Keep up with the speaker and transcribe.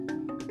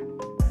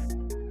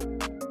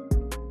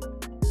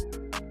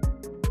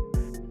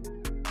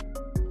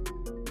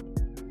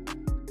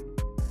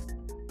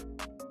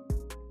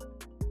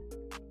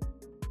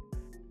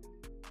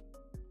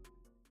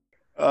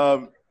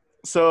Um,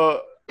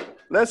 so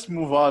let's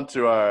move on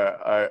to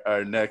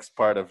our next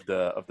part of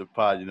the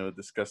pod.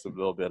 Discuss a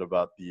little bit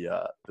about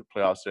the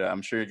playoffs. There,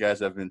 I'm sure you guys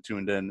have been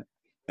tuned in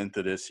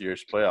into this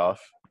year's playoff.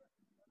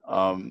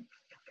 Um,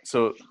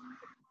 so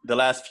the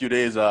last few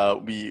days,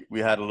 we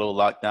had a little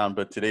lockdown,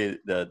 but today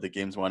the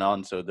games went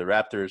on. So the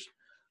Raptors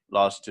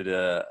lost to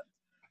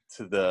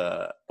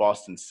the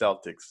Boston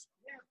Celtics,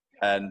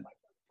 and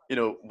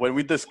when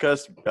we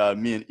discussed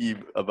me and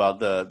Eve about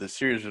the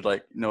series, we're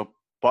like,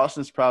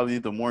 Boston's probably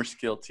the more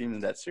skilled team in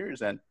that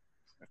series, and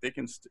if they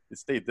can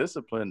stay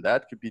disciplined,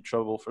 that could be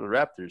trouble for the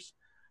Raptors.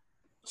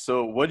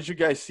 So, what did you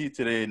guys see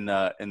today in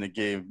the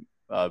game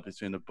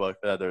between the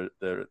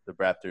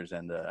Raptors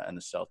and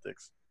the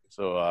Celtics?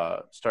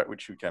 So, start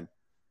with you, Ken.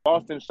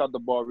 Boston shot the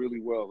ball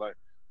really well. Like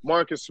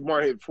Marcus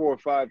Smart hit 4 or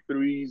 5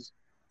 threes.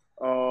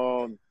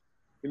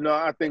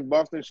 I think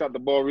Boston shot the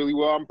ball really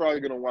well. I'm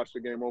probably gonna watch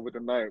the game over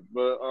tonight,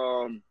 but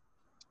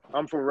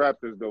I'm from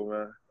Raptors though,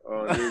 man.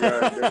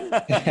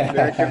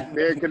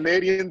 They're a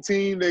Canadian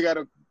team. They got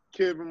a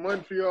kid from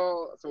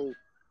Montreal, so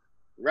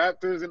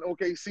Raptors and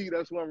OKC.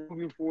 That's what I'm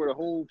rooting for the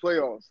whole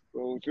playoffs.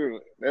 So sure,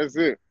 that's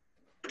it.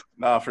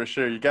 Nah, for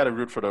sure. You got to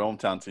root for the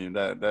hometown team.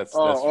 That's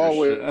for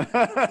always, sure.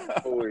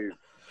 always.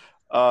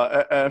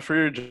 And for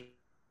you, did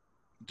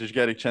you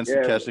get a chance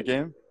to catch the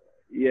game?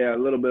 Yeah, a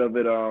little bit of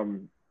it.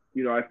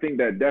 I think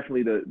that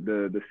definitely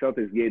the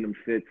Celtics gave them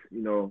fits.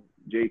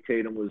 Jay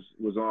Tatum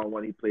was on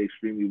when he played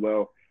extremely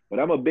well. But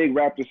I'm a big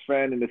Raptors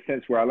fan in the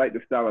sense where I like the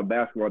style of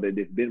basketball that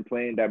they've been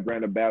playing, that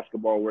brand of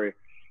basketball where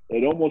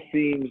it almost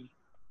seems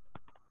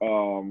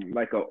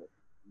like a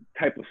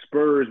type of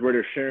Spurs where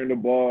they're sharing the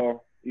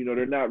ball.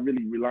 They're not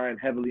really relying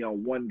heavily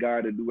on one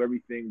guy to do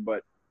everything.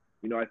 But,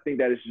 I think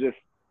that it's just,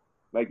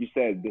 like you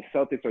said, the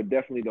Celtics are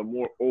definitely the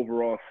more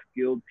overall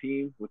skilled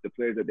team with the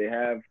players that they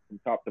have from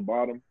top to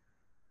bottom.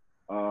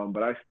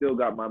 But I still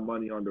got my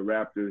money on the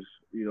Raptors,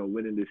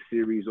 winning this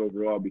series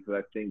overall because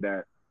I think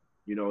that,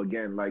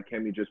 again, like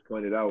Kemi just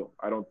pointed out,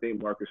 I don't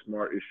think Marcus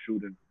Smart is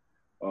shooting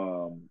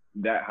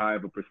that high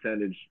of a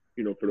percentage,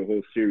 for the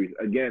whole series.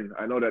 Again,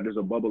 I know that there's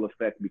a bubble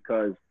effect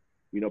because,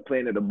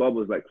 playing at the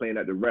bubble is like playing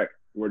at the rec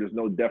where there's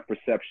no depth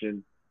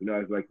perception.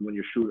 It's like when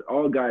you're shooting.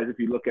 All guys, if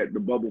you look at the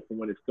bubble from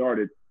when it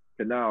started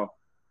to now,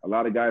 a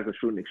lot of guys are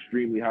shooting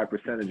extremely high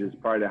percentages,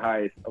 probably the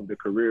highest of their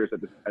careers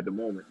at the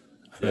moment.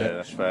 Yeah,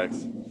 that's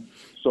facts.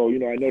 So,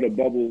 I know the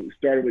bubble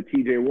started with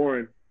T.J.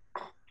 Warren.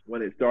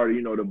 When it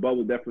started, the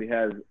bubble definitely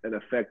has an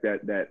effect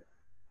that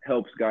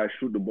helps guys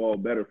shoot the ball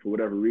better for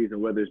whatever reason,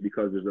 whether it's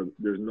because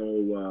there's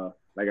no,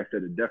 like I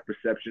said, a depth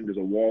perception. There's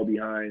a wall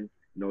behind.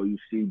 You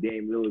see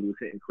Dame Lillard was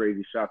hitting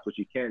crazy shots, which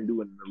you can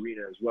do in an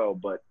arena as well.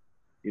 But,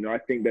 I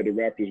think that the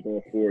Raptors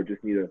going forward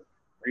just need to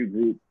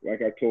regroup.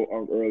 Like I told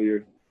Unc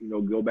earlier,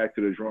 go back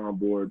to the drawing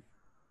board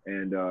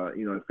and,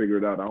 figure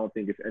it out. I don't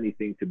think it's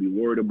anything to be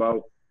worried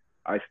about.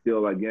 I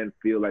still, again,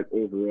 feel like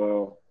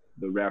overall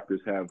the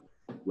Raptors have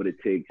what it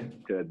takes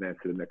to advance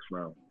to the next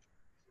round.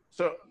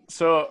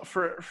 So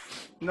for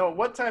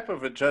what type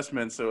of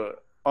adjustments? So,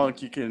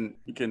 Unc, you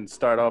can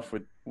start off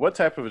with what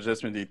type of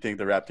adjustment do you think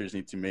the Raptors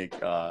need to make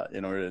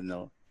in order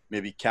to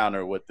maybe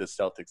counter what the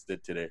Celtics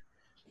did today?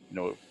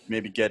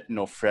 Maybe get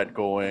Fred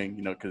going.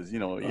 Because you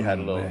had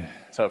a little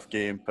tough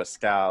game.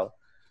 Pascal.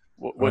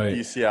 What do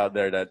you see out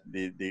there that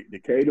the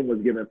Tatum was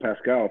giving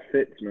Pascal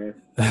fits, man.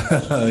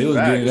 He was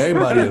giving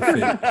everybody a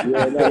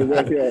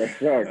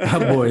fit.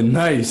 That boy,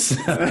 nice.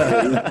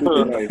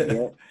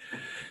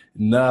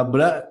 Nah,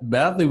 but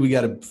I think we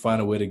got to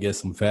find a way to get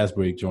some fast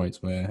break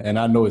joints, man. And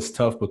I know it's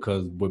tough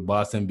because with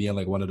Boston being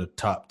like one of the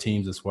top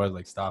teams as far as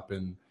like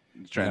stopping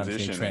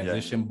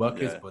transition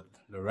buckets, but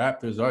the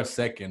Raptors are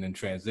second in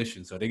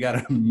transition, so they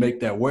got to make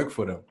that work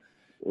for them.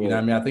 You know what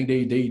I mean? I think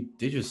they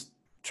just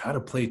try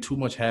to play too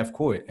much half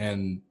court,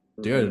 and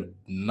they're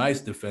nice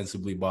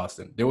defensively,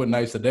 Boston. They were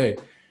nice today.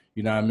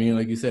 You know what I mean?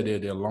 Like you said,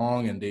 they're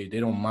long and they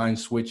don't mind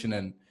switching,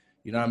 and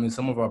you know what I mean?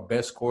 Some of our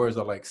best scorers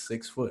are like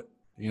 6 foot.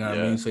 You know what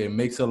I mean? So it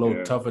makes it a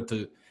little tougher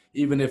to,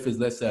 even if it's,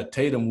 let's say,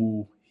 Tatum,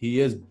 who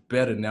he is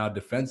better now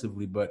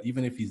defensively, but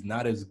even if he's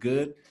not as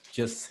good,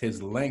 just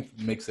his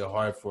length makes it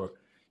hard for,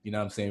 you know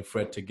what I'm saying,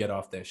 Fred to get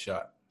off that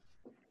shot.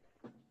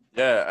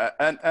 Yeah,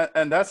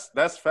 and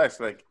that's facts.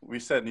 Like we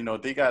said,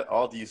 they got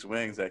all these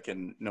wings that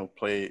can,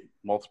 play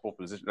multiple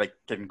positions, like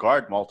can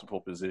guard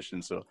multiple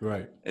positions. So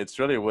it's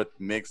really what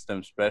makes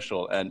them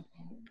special. And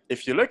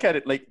if you look at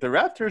it, like the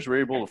Raptors were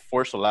able to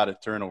force a lot of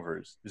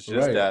turnovers. It's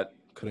just that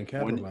couldn't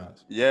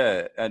capitalize.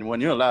 And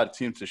when you allow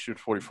teams to shoot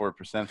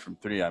 44% from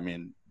three, I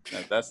mean,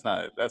 that's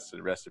a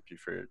recipe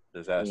for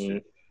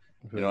disaster.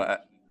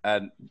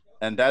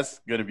 And that's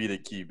gonna be the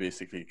key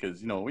basically,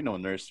 because we know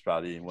Nurse is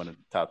probably one of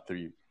the top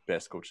 3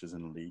 best coaches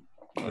in the league.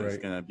 He's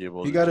gonna be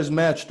able. He got his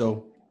match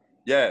though.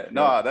 Yeah,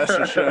 no, that's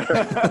for sure.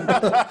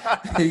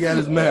 He got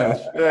his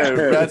match. Yeah,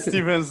 Brad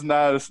Stevens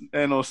not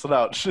no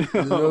slouch.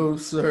 No,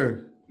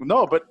 sir.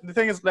 No, but the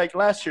thing is, like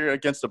last year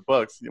against the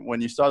Bucks,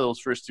 when you saw those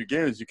first 2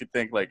 games, you could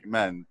think like,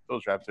 man,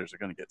 those Raptors are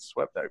gonna get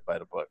swept out by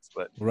the Bucks.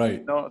 But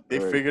they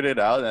figured it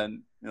out,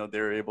 and they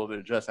were able to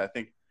adjust. I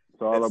think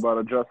all about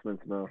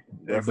adjustments now.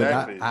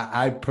 Exactly. But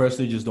I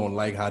personally just don't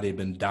like how they've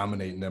been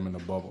dominating them in the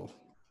bubble.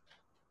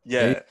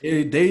 Yeah.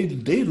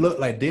 They look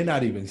like they're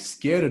not even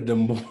scared of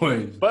them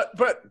boys.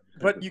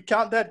 But you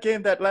count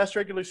that last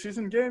regular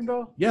season game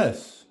though?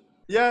 Yes.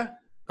 Yeah.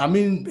 I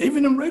mean,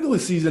 even in regular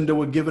season, they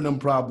were giving them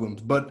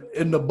problems. But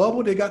in the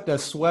bubble, they got that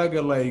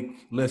swagger like,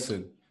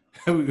 listen,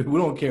 we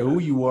don't care who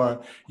you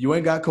are. You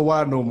ain't got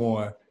Kawhi no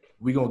more.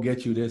 We going to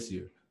get you this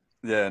year.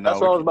 Yeah, no, that's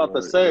what I was about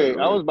to say.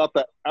 I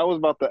was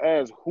about to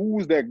ask,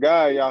 who's that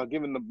guy y'all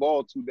giving the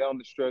ball to down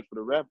the stretch for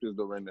the Raptors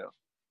though right now?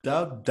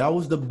 That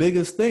was the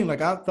biggest thing.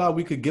 Like, I thought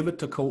we could give it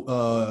to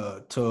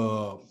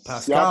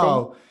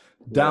Pascal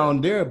down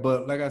there,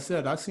 but like I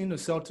said, I seen the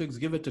Celtics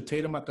give it to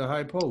Tatum at the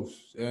high post,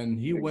 and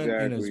he went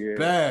in his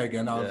bag,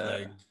 and I was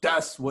like,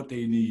 "That's what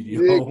they need."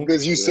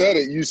 Because you said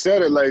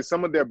it. Like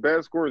some of their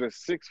best scorers are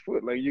 6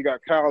 foot. Like you got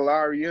Kyle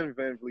Lowry and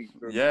Van Vliet.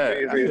 So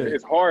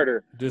it's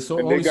harder. There's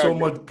only so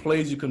much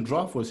plays you can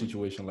draw for a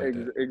situation like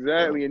that.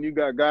 Exactly, and you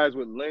got guys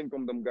with length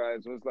on them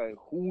guys. So it's like,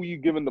 who are you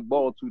giving the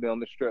ball to down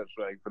the stretch,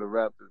 like for the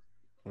Raptors?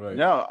 Right.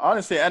 Yeah,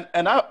 honestly, and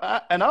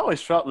I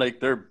always felt like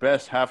their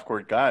best half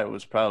court guy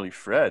was probably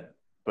Fred.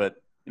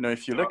 But you know,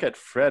 if you look at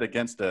Fred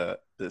against the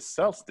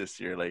Celtics this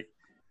year, like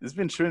it's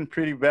been shooting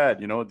pretty bad.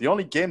 You know, the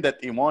only game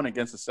that they won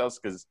against the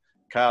Celtics because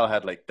Kyle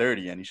had like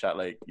 30 and he shot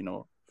like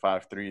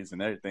 5 threes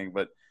and everything.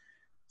 But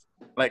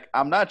like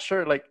I'm not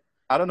sure. Like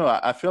I don't know.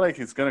 I feel like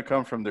it's gonna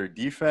come from their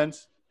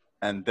defense,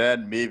 and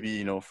then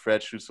maybe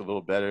Fred shoots a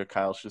little better,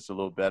 Kyle shoots a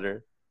little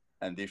better,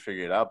 and they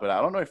figure it out. But I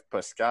don't know if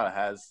Pascal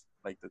has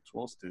like the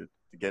tools to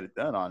get it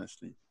done.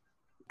 Honestly,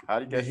 how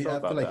do you guys feel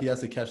about that? I feel like he has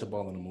to catch the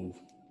ball on the move.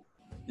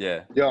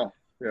 Yeah.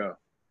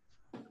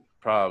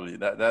 Probably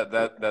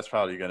that's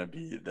probably gonna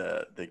be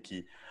the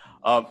key.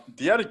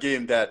 The other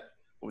game that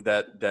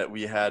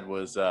we had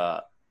was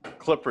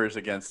Clippers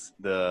against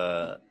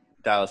the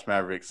Dallas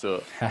Mavericks.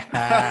 So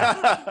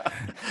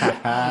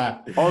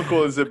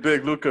Uncle is a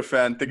big Luka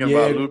fan. Thinking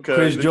about Luka.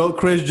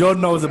 Chris Joe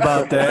knows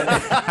about that.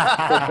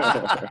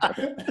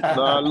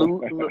 Nah,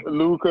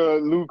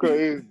 Luka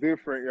is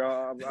different,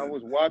 y'all. I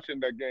was watching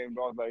that game.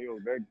 I was like, yo,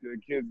 that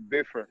kid's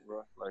different,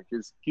 bro. Like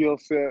his skill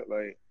set,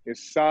 like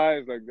his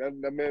size, like that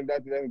man.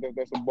 That's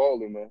a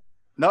baller, man.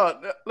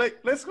 No, like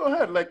let's go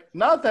ahead. Like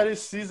now that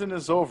his season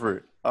is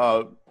over,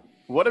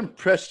 what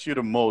impressed you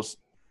the most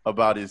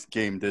about his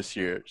game this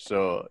year?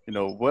 So,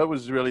 what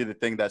was really the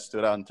thing that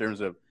stood out in terms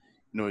of,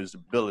 his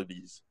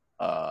abilities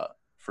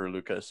for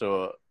Luka?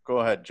 So go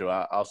ahead, Joe.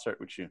 I'll start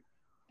with you.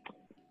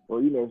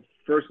 Well,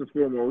 first and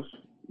foremost,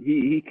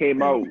 he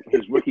came out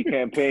his rookie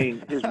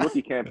campaign. His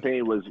rookie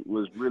campaign was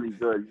really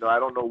good. I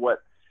don't know what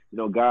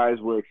guys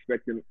were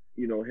expecting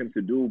him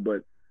to do,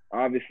 but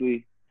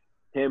obviously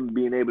him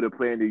being able to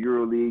play in the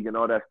EuroLeague and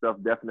all that stuff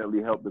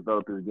definitely helped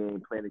develop his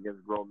game, playing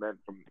against grown men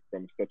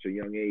from such a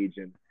young age.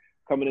 And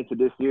coming into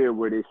this year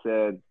where they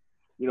said,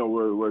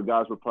 where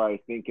guys were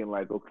probably thinking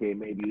like, okay,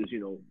 maybe it's,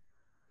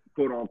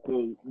 quote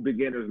unquote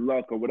beginner's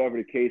luck or whatever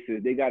the case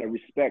is, they got to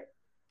respect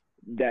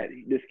that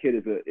this kid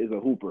is a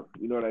hooper.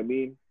 You know what I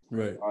mean?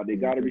 Right. They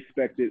got to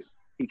respect it.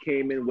 He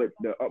came in with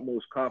the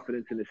utmost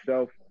confidence in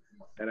himself.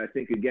 And I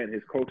think, again,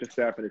 his coaching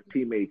staff and his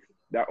teammates,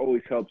 that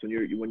always helps when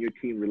your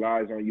team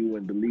relies on you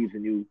and believes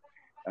in you.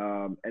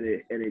 And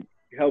it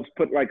helps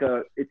put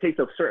it takes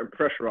a certain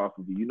pressure off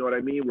of you. You know what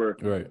I mean? Where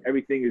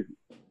everything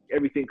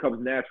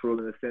comes natural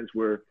in a sense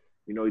where,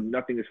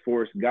 nothing is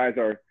forced. Guys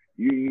are,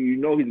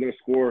 he's going to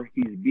score.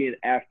 He's being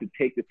asked to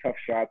take the tough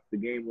shots, the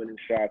game-winning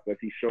shots, as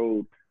he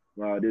showed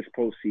this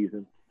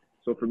postseason.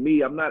 So for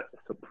me, I'm not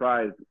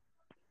surprised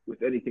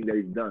with anything that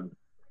he's done.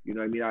 You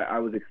know what I mean? I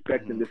was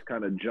expecting this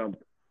kind of jump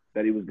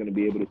that he was going to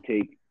be able to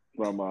take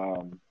from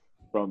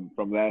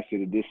last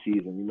year to this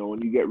season.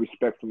 When you get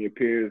respect from your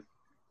peers,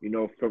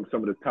 from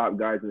some of the top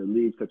guys in the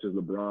league, such as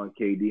LeBron,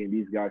 KD, and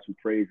these guys who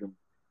praise him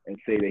and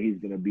say that he's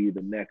going to be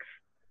the next,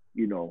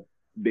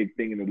 big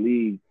thing in the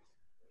league,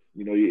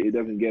 it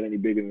doesn't get any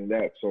bigger than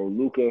that. So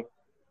Luka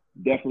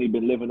definitely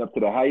been living up to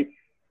the hype.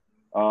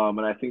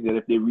 And I think that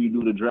if they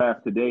redo the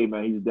draft today,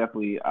 man, he's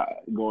definitely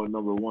going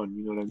number one.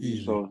 You know what I mean?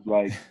 Easy. So it's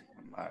like,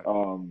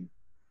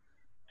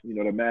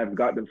 the Mavs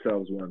got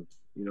themselves one.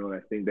 And I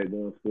think that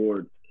going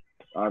forward,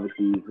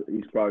 obviously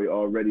he's probably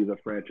already the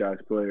franchise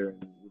player,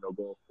 and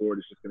going forward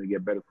it's just going to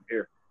get better from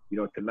here.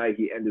 Tonight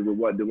he ended with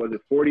what? Was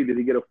it 40? Did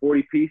he get a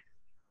 40 piece?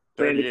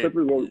 Playing the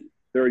Clippers, well,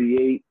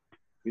 38.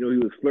 He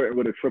was flirting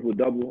with a triple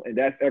double, and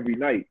that's every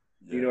night.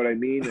 Yeah. You know what I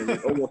mean? And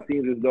it almost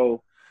seems as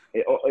though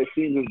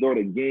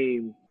the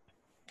game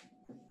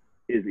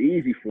is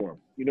easy for him.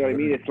 You know what I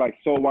mean? It's like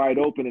so wide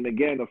open. And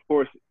again, of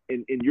course,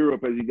 in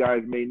Europe, as you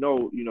guys may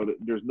know,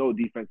 there's no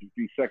defense in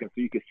 3 seconds,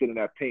 so you can sit in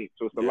that paint.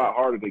 So it's a lot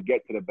harder to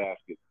get to the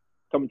basket.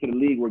 Coming to the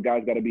league where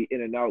guys got to be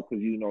in and out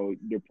because,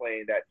 they're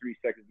playing that 3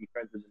 second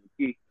defensive in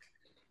the key.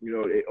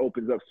 It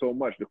opens up so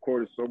much. The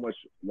court is so much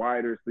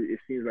wider. So it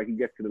seems like he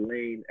gets to the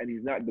lane, and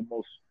he's not the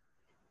most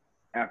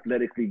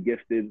athletically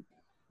gifted.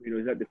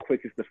 He's not the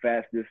quickest, the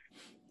fastest.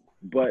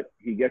 But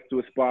he gets to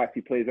a spot.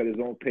 He plays at his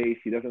own pace.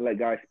 He doesn't let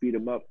guys speed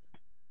him up.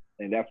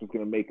 and that's what's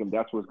gonna make him.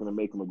 That's what's gonna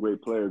make him a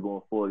great player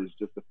going forward. Is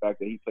just the fact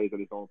that he plays at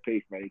his own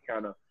pace, man. He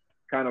kind of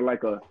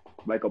like a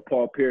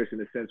Paul Pierce in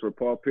the sense where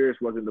Paul Pierce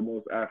wasn't the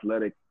most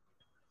athletic,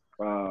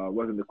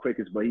 wasn't the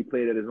quickest, but he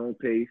played at his own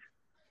pace,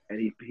 and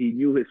he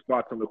knew his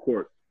spots on the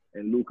court.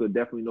 And Luka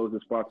definitely knows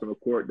his spots on the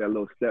court, that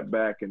little step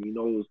back, and he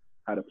knows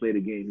how to play the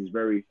game. He's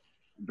very,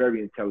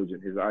 very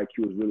intelligent. His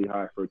IQ is really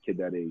high for a kid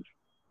that age.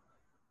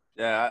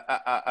 Yeah,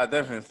 I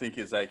definitely think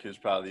his IQ is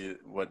probably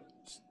what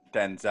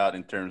stands out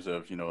in terms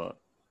of,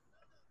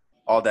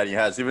 all that he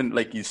has. Even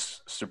like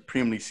he's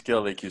supremely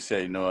skilled, like you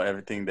said,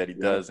 everything that he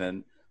does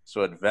and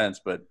so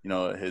advanced, but,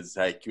 his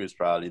IQ is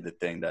probably the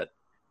thing that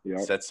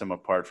sets him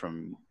apart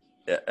from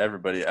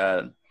everybody.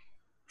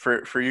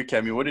 For you,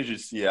 Kemi, what did you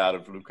see out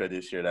of Luka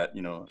this year that,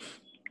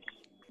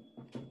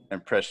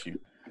 impressed you?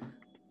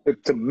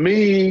 To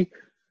me,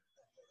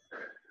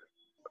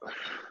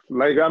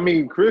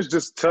 Chris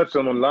just touched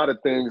on a lot of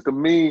things. To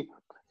me,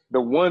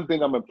 the one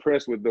thing I'm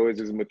impressed with, though, is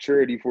his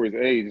maturity for his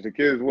age. The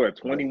kid's,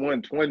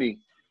 21, 20?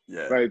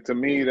 Yeah. Like, to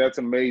me, that's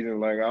amazing.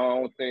 Like, I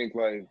don't think,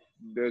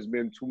 there's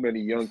been too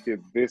many young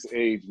kids this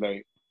age,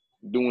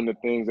 doing the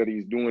things that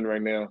he's doing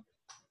right now.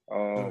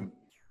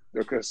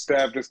 Because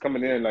staff just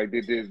coming in,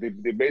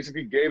 they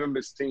basically gave him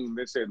this team.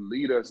 They said,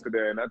 lead us to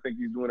that, and I think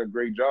he's doing a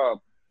great job.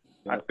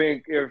 I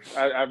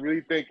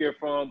really think if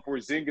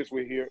Porzingis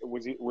was here,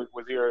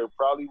 it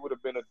probably would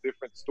have been a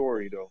different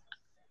story, though.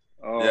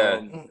 I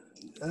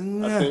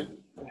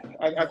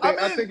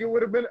think it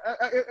would have been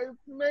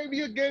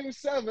maybe a game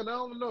 7. I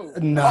don't know.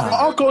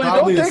 Uncle, you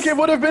don't think it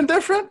would have been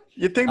different?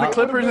 You think the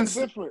Clippers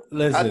different?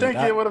 Listen, I think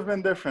it would have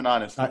been different,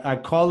 honestly. I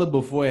call it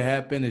before it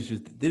happened. It's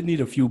just they need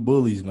a few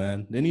bullies,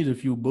 man. They need a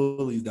few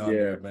bullies down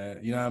there, man.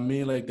 You know what I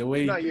mean? Like the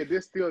way.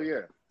 They're still,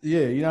 Yeah,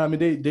 you know what I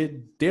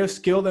mean? They're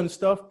skilled and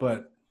stuff,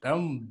 but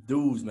them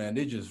dudes, man,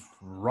 they just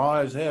raw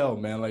as hell,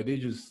 man. Like they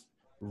just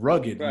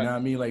rugged. Right. You know what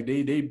I mean? Like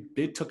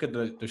they took it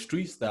the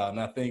street style, and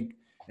I think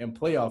in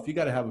playoff you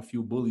got to have a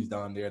few bullies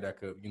down there that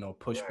could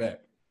push back.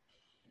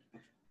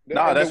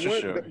 That's for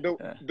sure.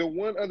 The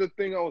one other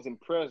thing I was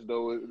impressed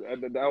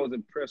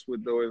with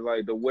is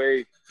like the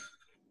way.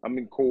 I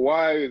mean,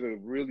 Kawhi is a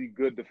really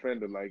good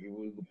defender. Like it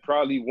was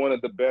probably one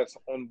of the best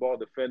on-ball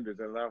defenders,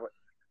 and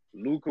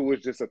Luka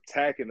was just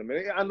attacking him.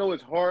 And I know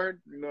it's hard,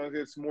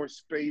 there's more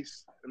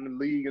space in the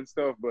league and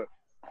stuff, but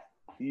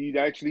he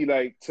actually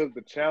took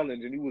the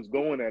challenge and he was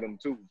going at him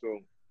too. So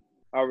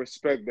I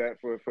respect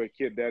that for a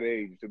kid that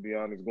age, to be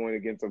honest, going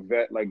against a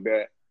vet like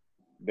that.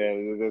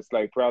 That's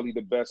probably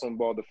the best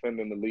on-ball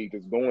defender in the league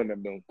is going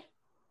at them.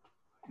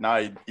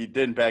 No, he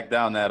didn't back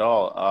down at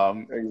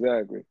all.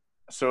 Exactly.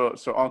 So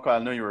Uncle, I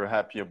know you were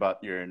happy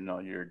about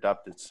your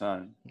adopted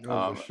son.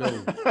 For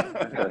sure.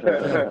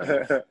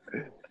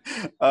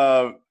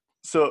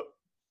 So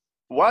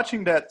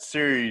watching that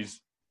series,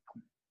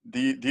 do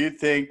you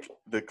think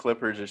the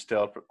Clippers are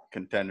still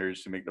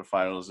contenders to make the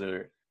finals?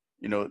 Or,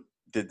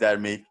 did that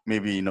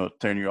maybe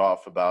turn you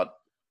off about,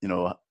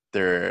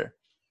 their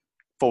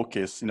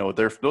focus?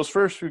 Those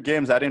first few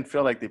games, I didn't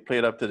feel like they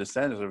played up to the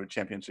standards of a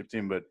championship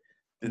team, but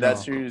did that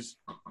series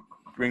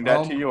bring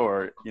that to you,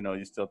 or,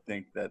 you still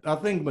think that? I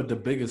think, but the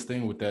biggest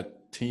thing with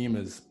that team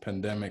is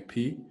Pandemic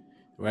P.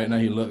 Right now,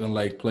 he's looking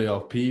like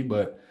playoff P,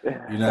 but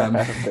you know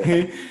what I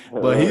mean.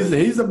 But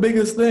he's the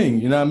biggest thing.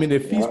 You know what I mean.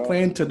 If he's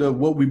playing to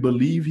what we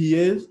believe he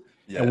is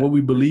and what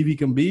we believe he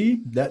can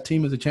be, that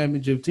team is a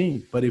championship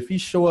team. But if he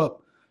show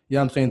up,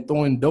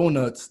 throwing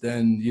donuts,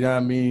 then you know what I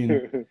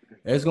mean.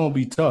 It's gonna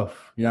be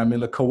tough. You know what I mean.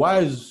 Like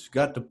Kawhi's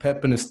got the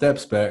pep in his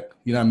steps back.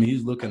 You know what I mean.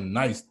 He's looking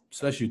nice,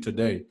 especially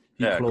today.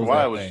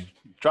 Kawhi was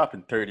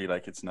dropping 30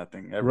 like it's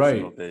nothing every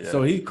single day. Yeah.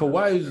 So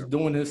Kawhi's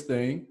doing his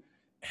thing.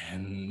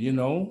 And,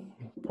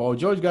 Paul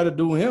George got to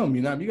do him.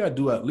 You got to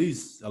do at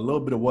least a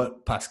little bit of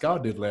what Pascal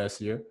did last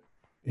year.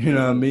 You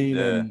know what I mean?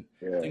 Yeah. And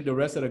I think the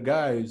rest of the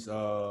guys,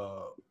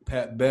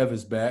 Pat Bev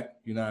is back.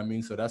 You know what I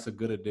mean? So that's a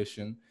good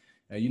addition.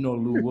 And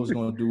Lou Will's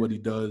going to do what he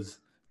does,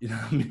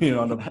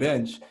 on the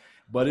bench.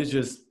 But it's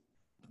just,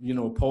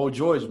 Paul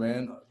George,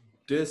 man,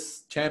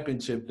 this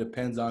championship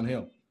depends on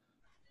him.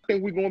 I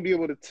think we're going to be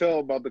able to tell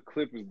about the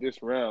Clippers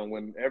this round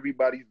when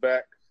everybody's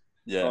back.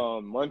 Yeah.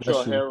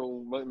 Montreal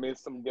Harrell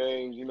missed some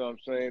games, you know what I'm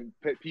saying?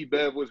 P.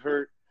 Bev was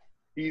hurt.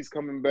 He's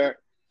coming back.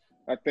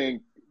 I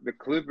think the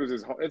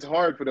Clippers, it's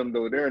hard for them,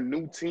 though. They're a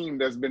new team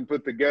that's been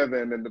put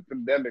together, and then the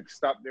pandemic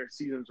stopped their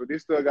season, so they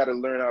still got to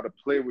learn how to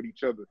play with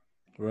each other.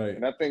 Right.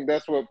 And I think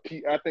that's what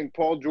I think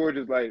Paul George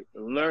is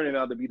learning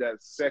how to be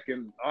that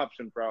second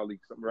option probably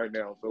right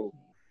now. So,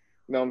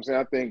 you know what I'm saying?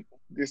 I think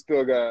they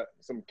still got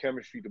some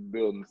chemistry to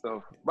build and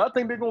stuff. But I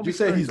think they're going to be. You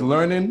say he's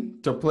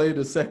learning to play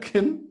the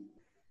second?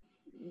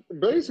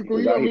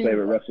 Basically, he played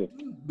with Russell.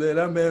 Man,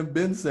 that man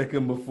been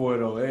second before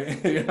though.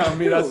 You know what I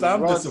mean?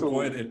 I'm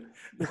disappointed.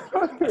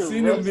 I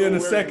seen him being a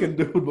second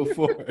dude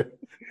before.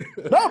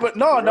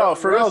 No,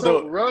 for real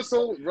though.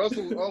 Russell's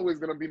always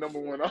gonna be number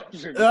one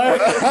option.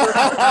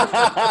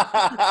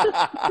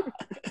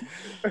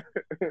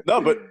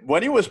 No, but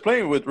when he was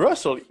playing with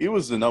Russell, he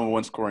was the number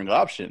one scoring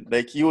option.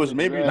 Like he was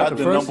maybe not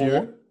the first number year.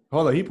 one.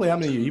 Hold on, he played how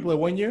many years? He played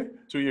 1 year?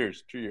 2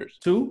 years. 2 years.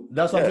 2?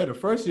 That's what I said. The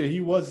first year, he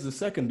was the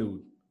second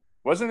dude.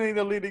 Wasn't he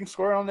the leading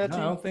scorer on that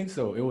team? I don't think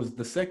so. It was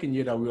the second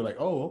year that we were like,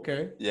 oh,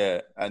 okay. Yeah,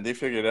 and they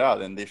figured it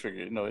out, and they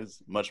figured,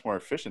 he's a much more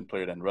efficient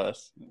player than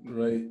Russ.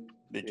 Right.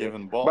 They gave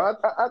him the ball.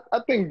 But I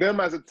think them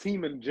as a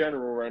team in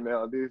general right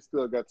now, they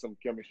still got some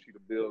chemistry to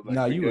build.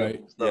 Like, you're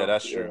right. Yeah,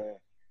 that's true.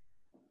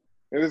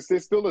 And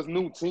it's still a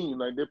new team.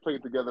 Like, they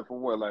played together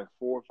for 4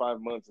 or 5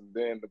 months, and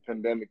then the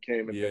pandemic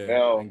came, and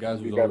now and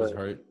guys was always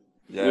hurt.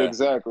 Yeah,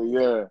 exactly.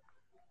 Yeah.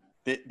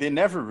 They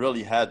never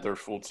really had their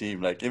full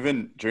team. Like,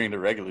 even during the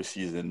regular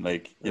season,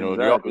 like, they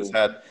always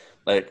had,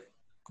 like,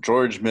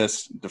 George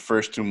missed the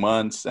first 2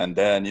 months, and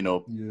then,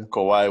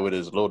 Kawhi with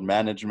his load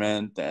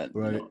management. And,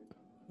 right.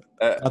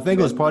 I think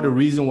it was part of the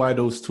reason why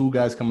those 2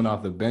 guys coming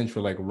off the bench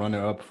were, like,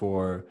 running up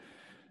for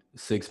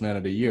Sixth Man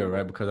of the Year,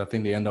 right? Because I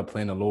think they end up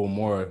playing a little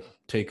more,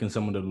 taking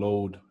some of the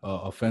load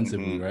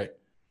offensively, right?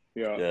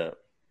 Yeah.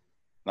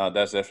 No,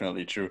 that's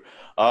definitely true.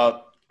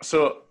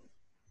 So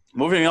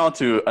moving on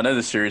to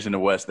another series in the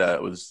West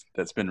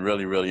that's been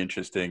really, really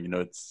interesting.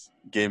 It's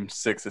Game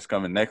 6 is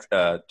coming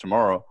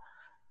tomorrow.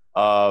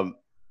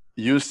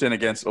 Houston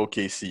against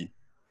OKC.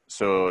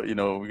 So,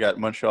 we got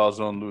Montreal's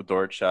own Lu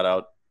Dort. Shout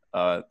out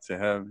to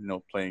him,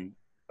 playing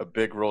a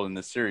big role in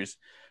this series.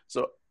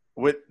 So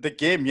with the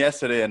game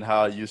yesterday and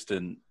how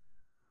Houston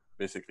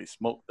basically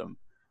smoked them.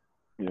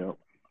 Yeah.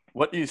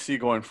 What do you see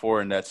going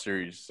forward in that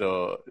series?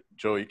 So,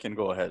 Joe, you can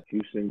go ahead.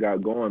 Houston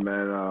got going,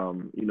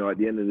 man. At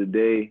the end of the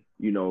day,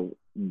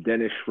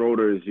 Dennis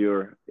Schroeder is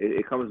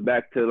it comes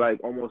back to like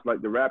almost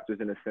like the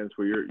Raptors in a sense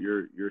where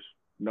your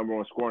number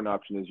one scoring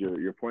option is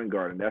your point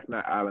guard. And that's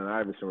not Allen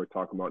Iverson we're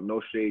talking about. No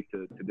shade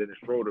to Dennis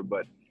Schroeder,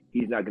 but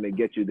he's not going to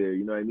get you there.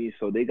 You know what I mean?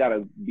 So they got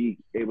to be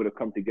able to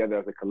come together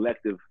as a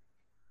collective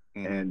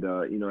and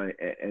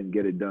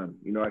get it done.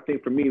 I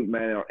think for me,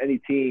 man, on any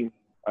team,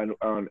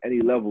 on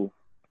any level,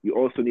 you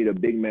also need a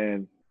big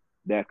man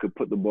that could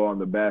put the ball in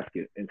the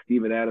basket. And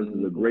Steven Adams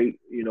is a great,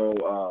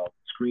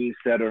 screen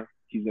setter.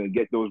 He's going to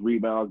get those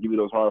rebounds, give you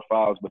those hard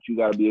fouls, but you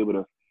got to be able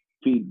to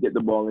get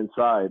the ball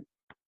inside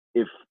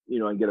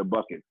and get a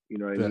bucket. You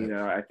know what I mean?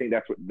 I think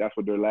that's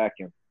what they're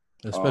lacking.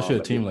 Especially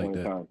a team like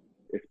that.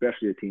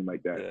 Especially a team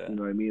like that. Yeah. You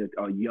know what I mean?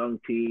 A young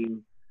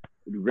team,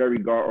 very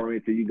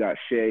guard-oriented. You got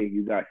Shea,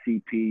 you got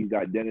CP, you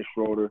got Dennis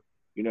Schroeder.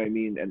 You know what I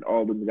mean? And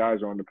all the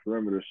guys are on the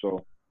perimeter.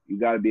 So you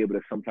got to be able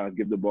to sometimes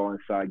give the ball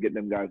inside, get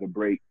them guys a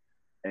break,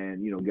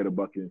 and, get a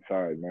bucket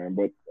inside, man.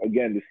 But,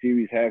 again, the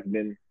series has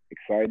been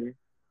exciting.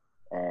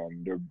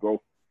 They're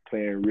both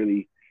playing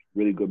really,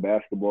 really good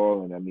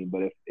basketball. And,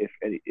 but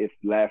if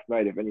last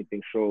night, if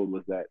anything showed,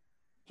 was that,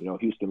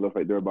 Houston looked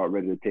like they're about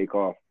ready to take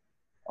off.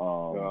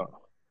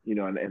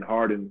 And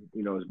Harden,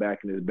 is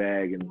back in his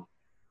bag and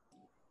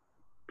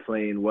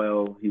playing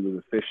well. He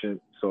was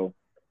efficient. So,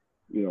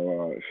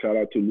 shout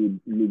out to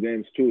Lou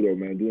Dens too, though,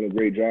 man, doing a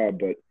great job.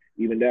 But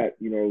even that,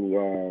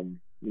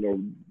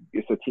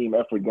 it's a team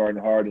effort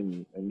guarding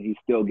Harden, and he's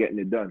still getting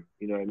it done.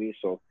 You know what I mean?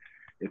 So,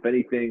 if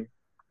anything,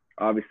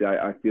 obviously,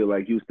 I feel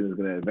like Houston is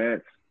going to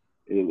advance.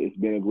 It's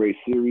been a great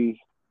series,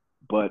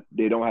 but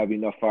they don't have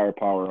enough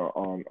firepower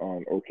on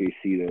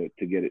OKC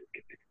to get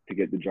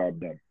the job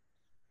done.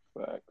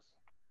 Facts.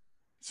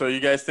 So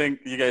you guys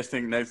think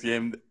next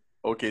game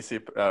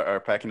OKC are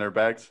packing their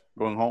bags,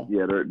 going home?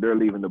 Yeah, they're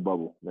leaving the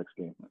bubble next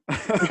game.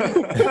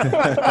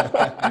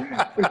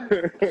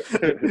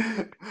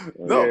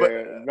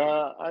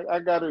 I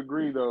gotta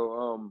agree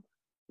though.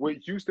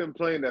 With Houston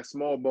playing that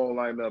small ball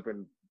lineup,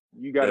 and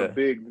you got a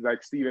big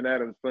like Steven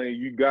Adams playing,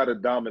 you gotta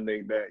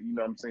dominate that. You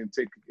know what I'm saying?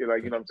 Take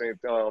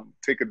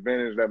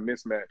advantage of that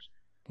mismatch.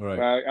 Right.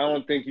 I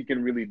don't think you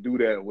can really do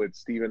that with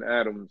Steven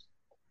Adams.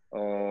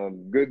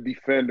 Good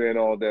defender and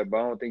all that, but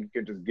I don't think you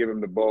can just give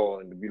him the ball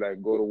and be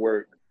like, go to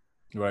work.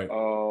 Right.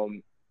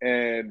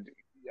 And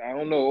I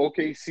don't know,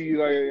 OKC,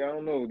 like, I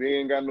don't know, they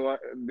ain't got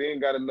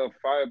enough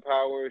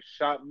firepower,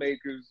 shot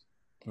makers.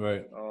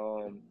 Right.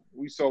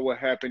 We saw what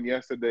happened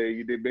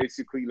yesterday. They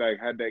basically like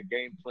had that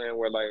game plan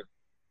where, like,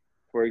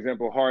 for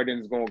example,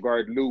 Harden's gonna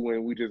guard Lou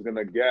and we just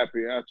gonna gap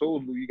it. I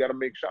told Lou, you gotta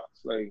make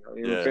shots. Like,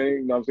 you know what I'm saying?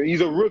 You know what I'm saying?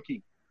 He's a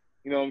rookie.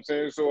 You know what I'm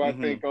saying? So I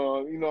think, you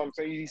know what I'm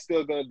saying, he's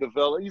still going to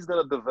develop. He's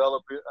going to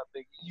develop it. I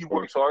think he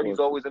works hard. He's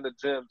always in the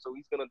gym, so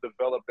he's going to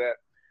develop that.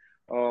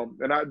 And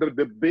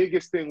the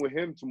biggest thing with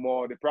him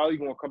tomorrow, they're probably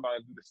going to come out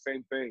and do the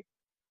same thing.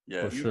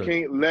 Yeah,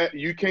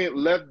 you can't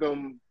let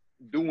them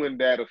doing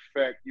that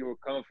affect your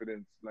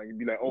confidence. Like,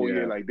 be like,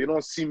 like they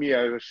don't see me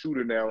as a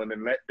shooter now, and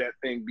then let that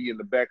thing be in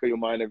the back of your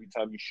mind every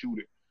time you shoot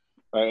it.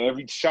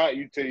 Every shot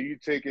you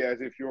take it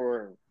as if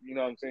you're, you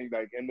know what I'm saying,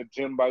 like in the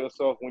gym by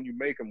yourself when you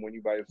make them when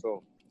you by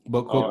yourself.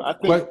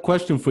 But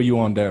question for you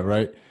on that,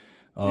 right?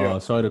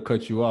 Sorry to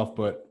cut you off,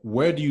 but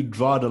where do you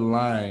draw the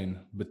line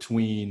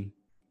between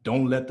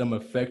don't let them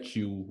affect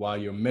you while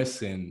you're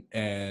missing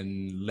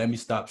and let me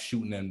stop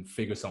shooting and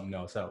figure something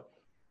else out?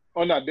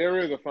 Oh no, there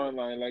is a fine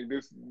line. Like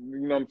this, you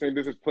know what I'm saying?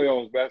 This is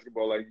playoffs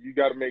basketball. Like you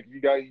gotta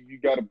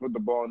put the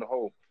ball in the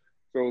hole.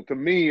 So to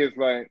me, it's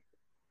like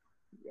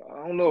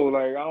I don't know.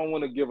 Like, I don't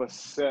want to give a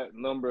set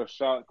number of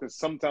shots because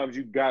sometimes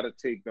you got to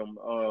take them.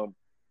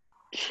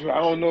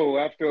 I don't know.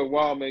 After a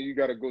while, man, you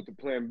got to go to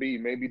plan B.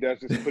 Maybe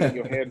that's just putting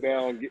your head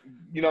down.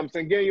 You know what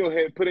I'm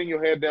saying? Putting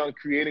your head down,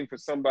 creating for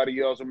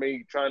somebody else, or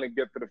maybe trying to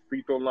get to the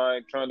free throw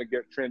line, trying to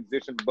get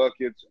transition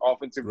buckets,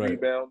 offensive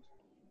rebounds.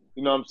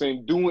 You know what I'm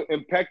saying?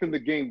 Impacting the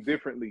game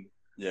differently.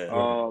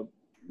 Yeah.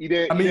 He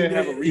didn't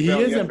have a rebound he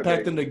is yesterday.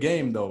 impacting the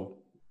game though.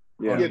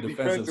 Yeah, on the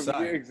defensive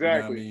side. Yeah,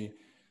 exactly. You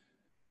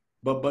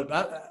know what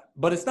I mean?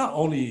 But it's not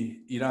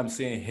only, you know what I'm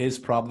saying, his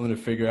problem to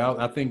figure out.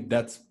 I think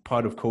that's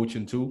part of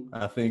coaching too.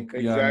 I think,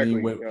 you know what I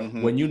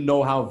mean, when you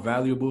know how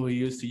valuable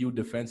he is to you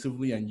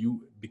defensively, and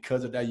you,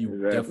 because of that, you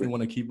definitely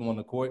want to keep him on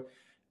the court.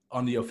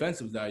 On the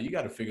offensive side, you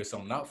got to figure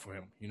something out for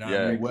him. You know what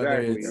I mean?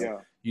 Whether it's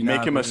you know,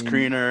 make him a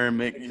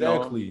screener,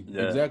 exactly.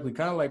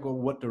 Kind of like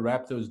what the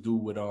Raptors do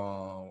with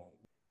Rondé.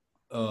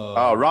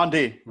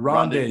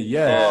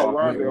 Yes.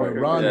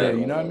 Rondé.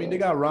 You know what I mean? They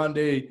got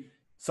Rondé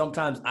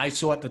sometimes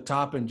ISO at the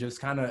top and just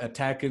kind of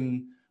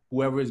attacking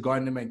whoever is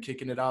guarding him and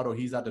kicking it out, or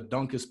he's at the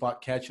dunker spot,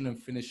 catching him,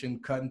 finishing,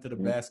 cutting to the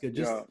basket.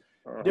 Just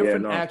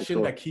different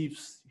action that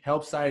keeps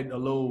help side a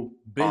little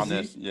busy.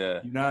 Honest,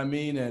 You know what I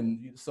mean?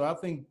 And so I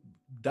think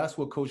that's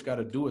what coach got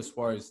to do as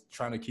far as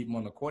trying to keep him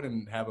on the court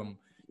and have him,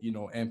 you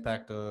know,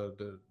 impact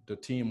the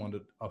team on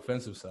the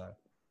offensive side.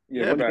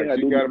 Yeah, you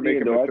got to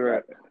make him a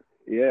threat.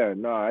 Yeah,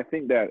 no, I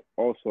think that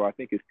also. I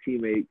think his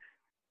teammates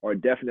are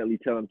definitely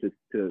telling him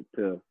to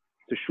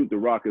shoot the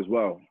rock as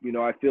well. You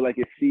know, I feel like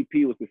if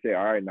CP was to say,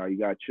 "All right, now you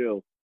got to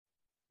chill,"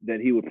 then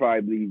he would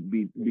probably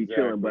be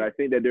chilling. But I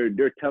think that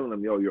they're telling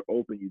him, "Yo, you're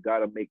open. You got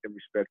to make them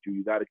respect you.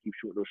 You got to keep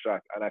shooting those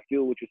shots." And I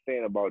feel what you're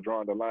saying about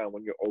drawing the line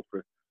when you're 0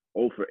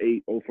 for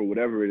 8, 0 for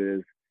whatever it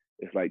is.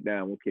 It's like,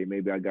 damn, okay,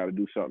 maybe I got to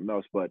do something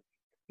else. But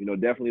you know,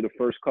 definitely the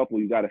first couple,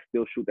 you got to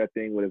still shoot that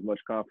thing with as much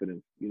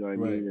confidence. You know what I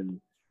mean?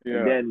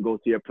 And then go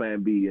to your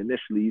plan B.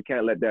 Initially, you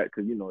can't let that,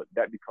 because, you know,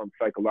 that becomes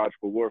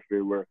psychological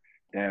warfare where,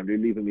 damn, they're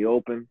leaving me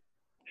open.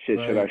 Shit,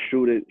 should I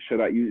shoot it?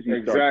 Should I use it?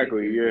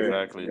 Exactly.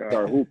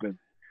 Start hooping.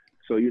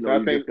 So, you know,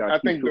 I think the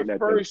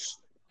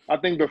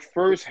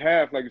first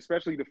half, like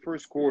especially the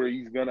first quarter,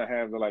 he's gonna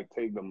have to like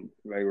take them,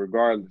 like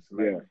regardless.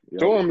 Like,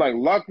 show him like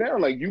lock down.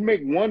 Like you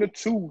make 1 or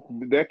 2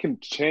 that can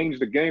change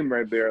the game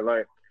right there.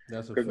 Like,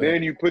 because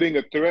then you putting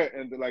a threat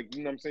and like,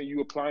 you know what I'm saying,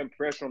 you applying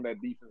pressure on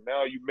that defense.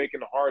 Now you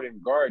making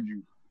Harden guard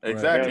you.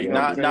 Exactly.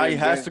 Now he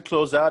has to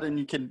close out, and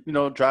you can, you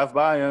know, drive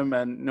by him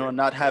and, you know,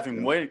 not have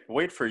him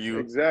wait for you.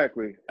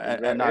 Exactly.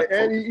 And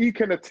he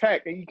can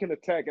attack,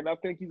 and I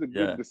think he's a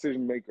good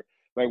decision maker.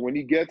 Like when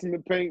he gets in the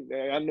paint,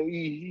 I know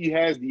he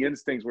has the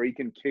instincts where he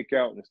can kick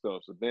out and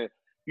stuff. So then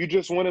you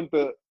just want him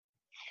to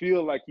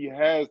feel like he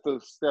has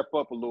to step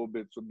up a little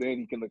bit, so then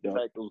he can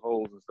attack those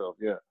holes and stuff.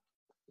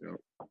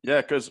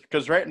 Yeah,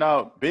 because right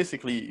now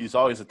basically he's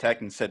always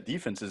attacking set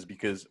defenses,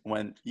 because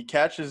when he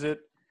catches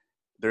it,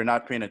 they're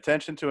not paying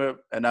attention to it,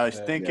 and now he's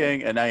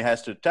thinking, and now he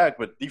has to attack,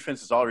 but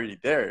defense is already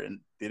there, and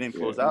they didn't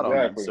close out on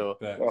him. So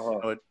you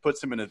know, it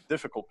puts him in a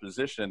difficult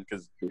position,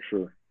 because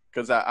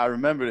I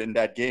remember in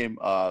that game,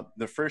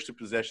 the first 2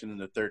 possessions in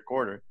the third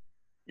quarter,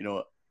 you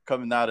know,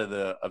 coming out of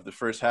the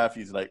first half,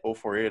 he's like 0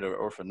 for 8 or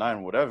 0 for 9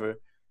 or whatever,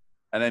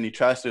 and then he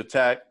tries to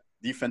attack.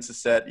 Defense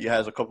is set. He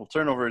has a couple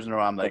turnovers in a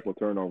row. I'm like,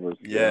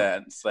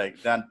 and it's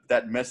like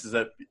that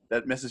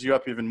messes you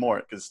up even more,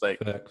 because like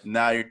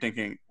now you're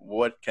thinking,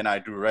 what can I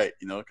do right?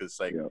 You know, because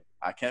like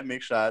I can't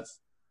make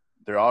shots.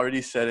 They're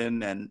already set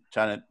in and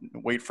trying to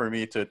wait for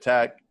me to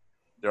attack.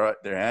 Their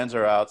hands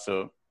are out,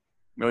 so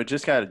you know,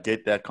 just kind of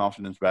get that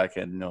confidence back,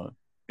 and you know,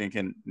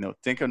 thinking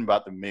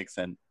about the mix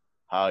and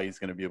how he's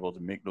going to be able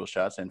to make those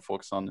shots and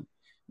focus on, you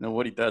know,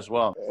 what he does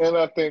well. And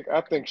I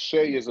think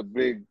Shea is a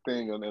big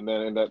thing on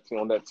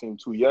that team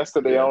too.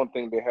 Yesterday, I don't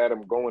think they had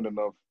him going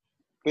enough.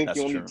 I think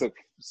he only took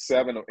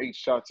 7 or 8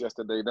 shots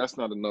yesterday. That's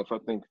not enough. I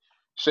think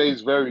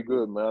Shea's very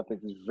good, man. I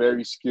think he's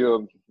very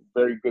skilled,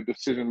 very good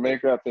decision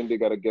maker. I think they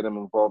got to get him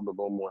involved a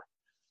little more.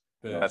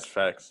 Yeah. That's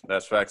facts.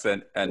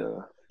 And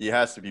he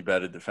has to be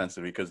better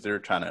defensively, because they're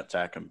trying to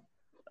attack him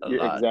a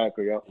lot.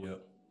 Exactly.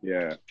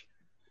 Yeah.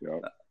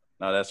 No,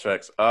 that's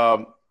facts.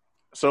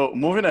 So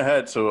moving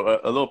ahead, so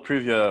a little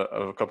preview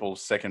of a couple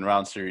second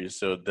round series.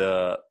 So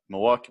the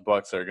Milwaukee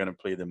Bucks are going to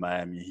play the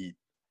Miami Heat.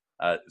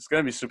 It's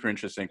going to be super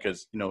interesting,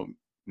 because, you know,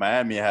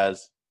 Miami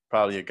has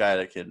probably a guy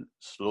that can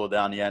slow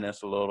down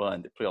Giannis a little,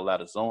 and they play a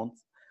lot of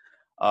zones.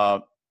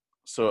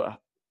 So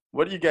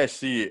what do you guys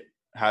see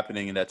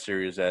happening in that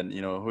series? And,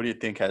 you know, who do you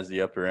think has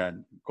the upper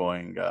end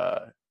going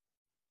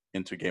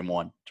into game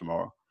 1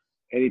 tomorrow?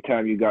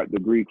 Anytime you got the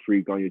Greek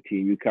freak on your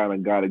team, you kind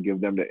of got to give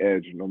them the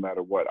edge, no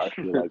matter what. I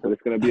feel like, but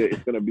it's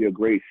gonna be a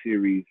great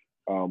series.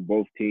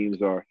 Both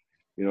teams are,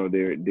 you know,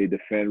 they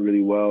defend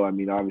really well. I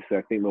mean, obviously,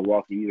 I think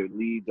Milwaukee either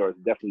leads or is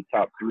definitely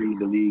top 3 in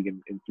the league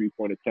in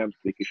 3-point attempts.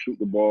 They can shoot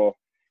the ball,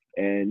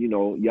 and you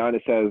know,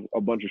 Giannis has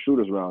a bunch of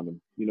shooters around him.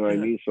 You know what I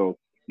mean? So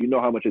you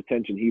know how much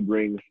attention he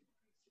brings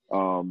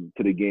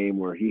to the game,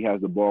 where he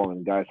has the ball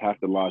and guys have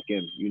to lock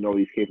in. You know,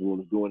 he's capable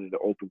of doing it in the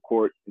open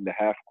court, in the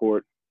half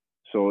court.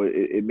 So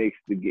it makes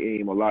the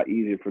game a lot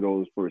easier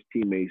for his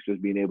teammates,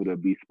 just being able to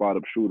be spot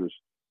up shooters.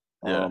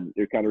 Yeah.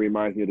 It kind of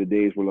reminds me of the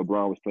days where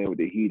LeBron was playing with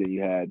the Heat, and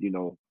you had,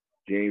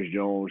 James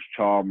Jones,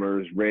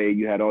 Chalmers, Ray.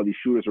 You had all these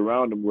shooters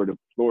around him where the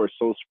floor is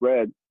so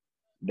spread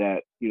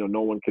that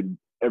no one could.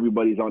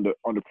 Everybody's on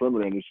the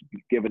perimeter and it's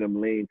giving them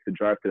lanes to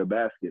drive to the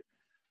basket.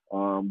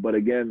 But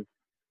again,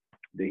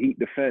 the Heat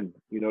defend.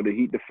 The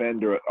Heat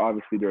defend.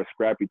 They're a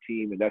scrappy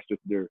team, and that's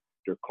just their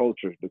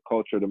culture. The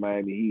culture of the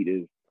Miami Heat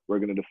is we're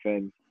going to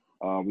defend.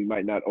 We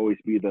might not always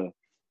be the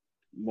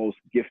most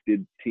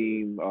gifted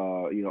team,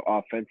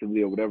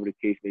 offensively or whatever the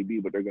case may be,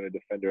 but they're going to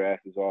defend their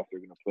asses off. They're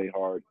going to play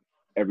hard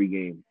every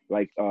game.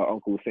 Like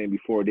Uncle was saying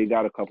before, they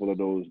got a couple of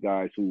those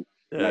guys who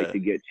like to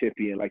get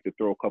chippy and like to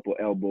throw a couple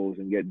elbows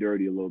and get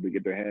dirty a little bit,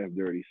 get their hands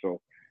dirty.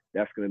 So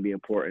that's going to be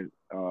important.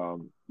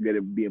 Going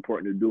to be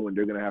important to do, and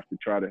they're going to have to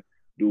try to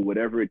do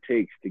whatever it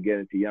takes to get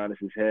into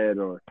Giannis's head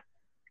or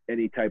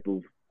any type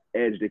of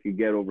edge they could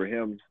get over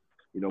him.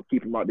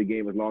 Keep him out the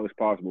game as long as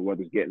possible,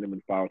 whether it's getting them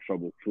in foul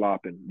trouble,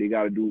 flopping. They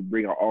got to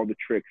bring out all the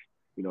tricks,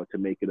 to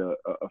make it a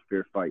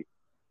fair fight,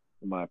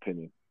 in my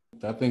opinion.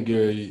 I think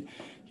you're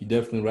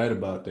definitely right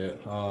about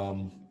that.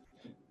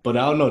 But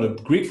I don't know. The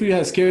Greek Freak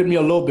has scared me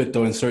a little bit,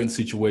 though, in certain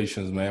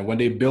situations, man. When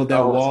they build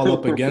that wall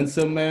up against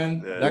them, man,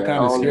 that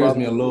kind of scares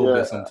me a little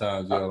bit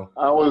sometimes, yo.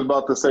 I was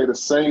about to say the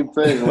same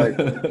thing. Like,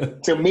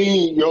 to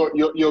me,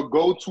 your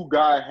go-to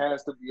guy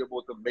has to be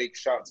able to make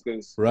shots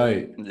because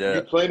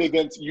you're playing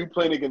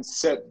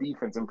against set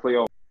defense in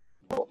playoff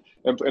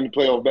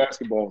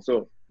basketball.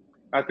 So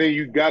I think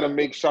you got to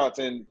make shots,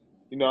 and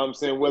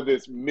whether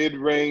it's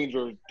mid-range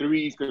or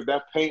threes, because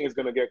that paint is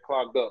going to get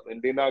clogged up,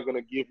 and they're not going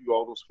to give you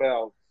all those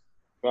fouls.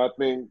 So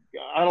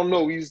I don't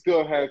know. He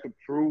still has to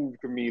prove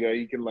to me that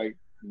he can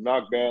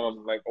knock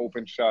down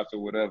open shots or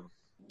whatever.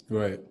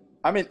 Right.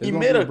 I mean, he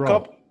made a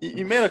couple.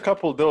 He made a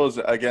couple of those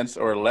against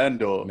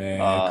Orlando. Man,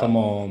 come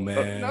on,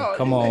 man.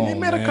 Come on, he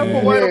made a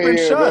couple wide open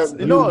shots.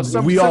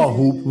 We all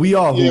hoop. We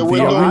all hoop. We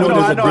know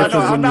there's a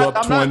difference when you're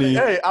up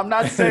 20. I'm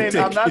not saying.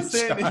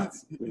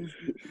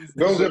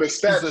 Those are the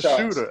stat he's shots. A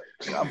shooter.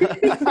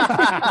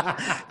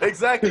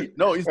 Exactly.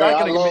 No, he's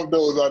not going to. I love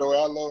those. By the way,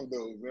 I love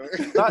those.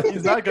 Man.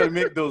 He's not going to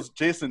make those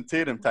Jason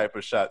Tatum type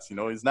of shots.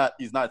 He's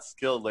not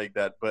skilled like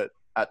that. But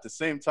at the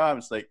same time,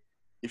 it's like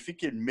if he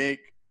can make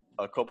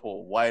a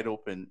couple wide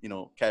open,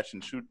 catch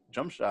and shoot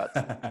jump shots,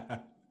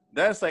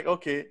 then it's like,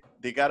 okay,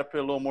 they got to put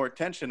a little more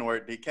attention, or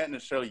they can't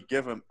necessarily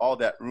give him all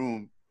that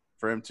room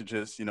for him to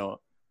just,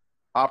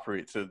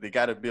 operate. So they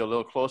got to be a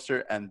little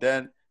closer, and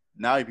then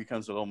now he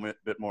becomes a little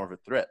bit more of a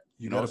threat.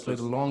 You got to play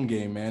the long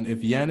game, man.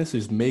 If Giannis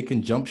is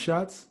making jump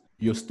shots,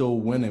 you're still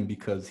winning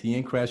because he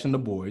ain't crashing the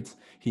boards.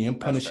 He ain't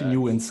punishing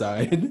you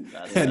inside.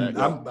 And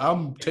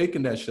I'm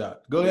taking that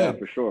shot. Go ahead.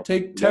 For sure.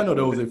 Take 10 of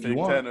those if you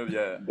want.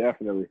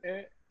 Definitely.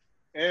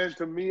 And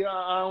to me,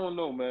 I don't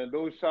know, man.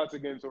 Those shots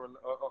against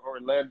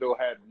Orlando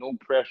had no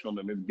pressure on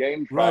them. In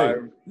Game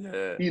 5,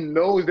 he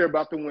knows they're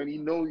about to win. He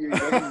knows it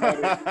doesn't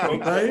matter.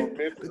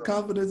 Right? The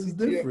confidence is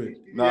different.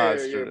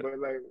 But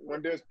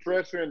when there's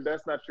pressure and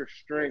that's not your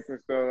strength and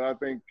stuff, I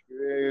think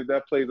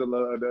that plays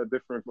a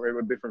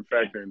different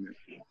factor in this.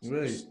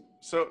 Right.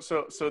 So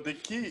the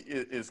key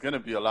is going to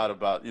be a lot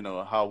about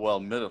how well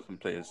Middleton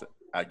plays,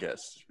 I guess,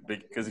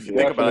 because if you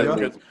think about it,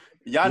 because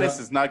Giannis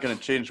is not going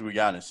to change who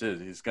Giannis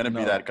is. He's going to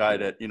be that guy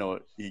that,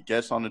 he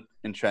gets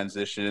in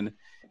transition,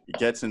 he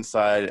gets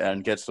inside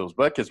and gets those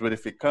buckets. But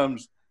if it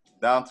comes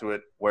down to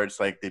it where it's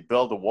like they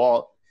build a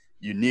wall,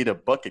 you need a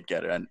bucket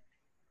getter. And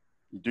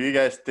do you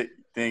guys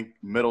think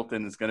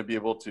Middleton is going to be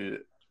able to,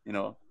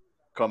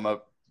 come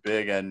up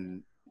big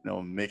and,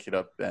 make it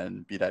up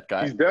and be that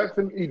guy?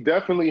 He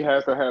definitely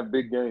has to have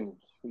big games.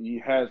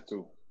 He has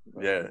to.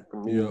 Yeah.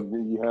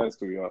 He has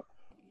to, yeah.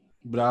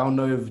 But I don't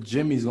know if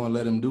Jimmy's going to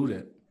let him do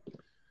that.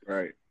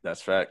 Right.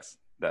 That's facts.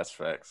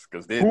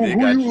 Because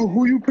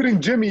who you putting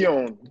Jimmy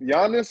on?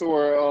 Giannis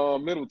or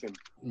Middleton?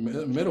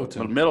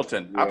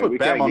 Middleton. I put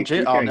Bam on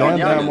Giannis.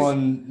 Bam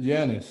on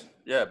Giannis.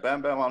 Yeah,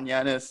 Bam on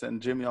Giannis and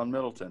Jimmy on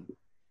Middleton.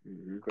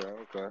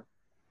 Okay.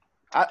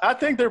 I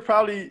think they're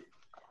probably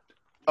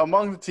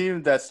among the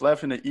teams that's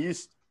left in the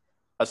East,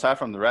 aside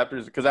from the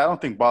Raptors, because I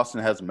don't think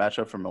Boston has a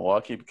matchup for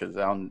Milwaukee because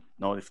I don't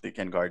know if they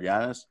can guard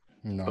Giannis.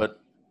 No. But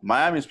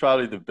Miami is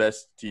probably the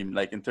best team,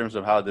 in terms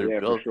of how they're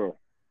built. For sure.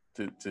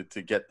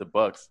 To get the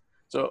Bucks.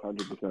 So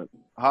 100%.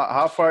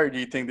 How far do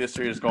you think this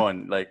series is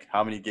going?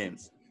 How many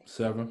games?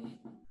 7.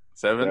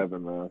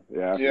 7, man.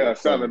 Yeah,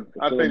 7.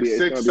 I think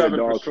 6, 7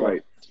 for sure.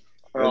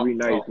 Every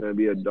night it's going to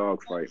be a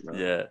dog fight, man.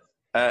 Yeah.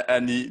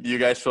 And do you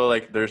guys feel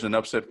like there's an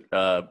upset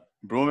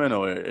brewing,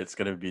 or it's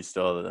going to be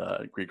still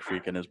the Greek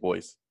Freak and his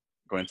boys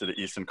going to the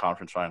Eastern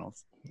Conference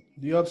Finals?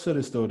 The upset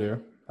is still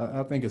there.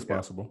 I think it's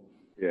possible.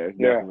 Yeah, it's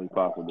definitely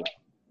possible.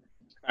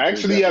 I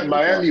actually had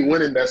Miami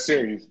winning that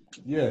series.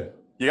 Yeah.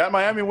 You got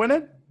Miami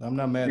winning? I'm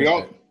not mad at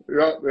it.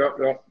 Yep.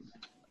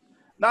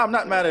 No, I'm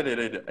not mad at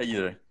it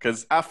either.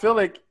 Because I feel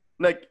like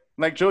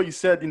Joe, you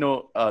said,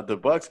 the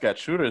Bucks got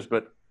shooters.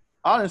 But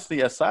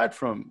honestly, aside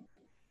from,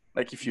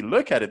 if you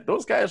look at it,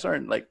 those guys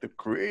aren't, the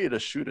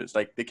greatest shooters.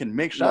 They can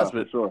make shots,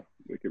 but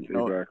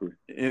Exactly.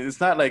 It's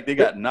not like they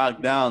got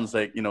knockdowns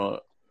like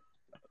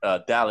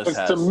Dallas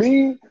has.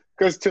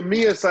 Because to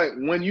me, it's like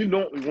when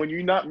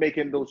you're not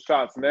making those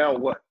shots, now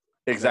what?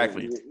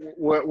 Exactly.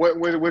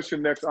 What's your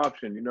next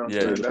option? You know what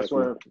I'm saying? That's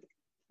why.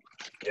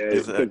 Yeah,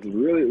 it's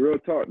really real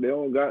talk. They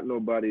don't got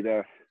nobody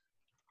that's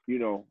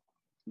gonna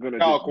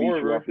just beat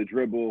you off the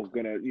dribble.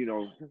 Gonna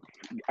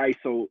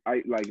ISO.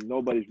 Like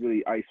nobody's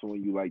really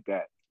ISOing you like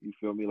that. You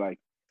feel me? Like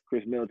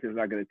Chris Middleton's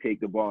not gonna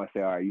take the ball and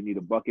say, all right, you need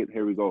a bucket.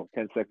 Here we go.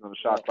 10 seconds on the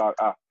shot clock.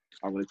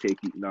 I'm gonna take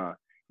you. Nah,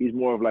 he's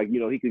more of like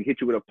he could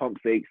hit you with a pump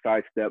fake,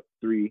 sidestep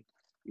three.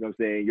 You know what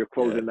I'm saying? You're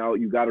closing out.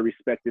 You got to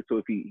respect it. So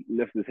if he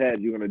lifts his head,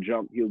 you're going to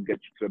jump. He'll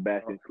get you to the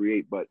basket and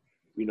create. But,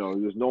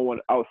 there's no one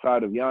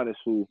outside of Giannis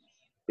who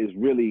is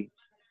really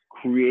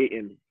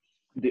creating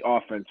the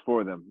offense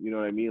for them. You know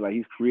what I mean? Like,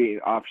 he's creating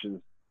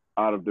options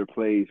out of their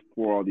plays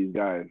for all these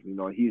guys.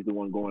 He's the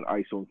one going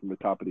ISO from the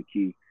top of the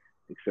key,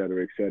 et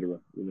cetera, et cetera.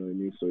 You know what I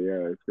mean? So,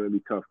 yeah, it's going to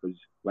be tough because,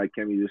 like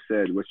Kemi just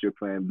said, what's your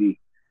plan B?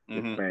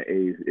 If plan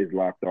A is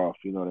locked off.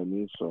 You know what I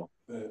mean? So.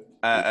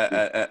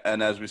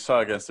 And as we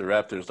saw against the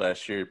Raptors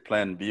last year,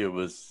 Plan B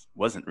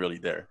wasn't really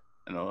there.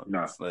 No,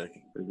 it's like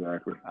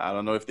exactly. I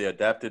don't know if they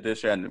adapted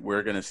this year, and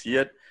we're gonna see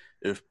it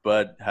if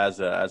Bud has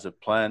a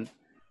plan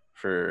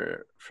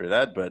for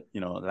that. But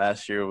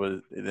last year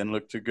it didn't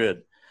look too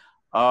good.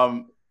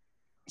 So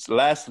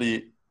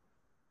lastly,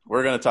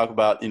 we're gonna talk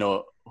about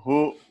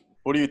who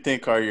do you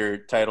think are your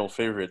title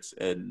favorites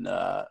in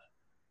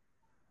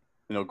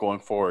going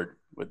forward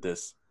with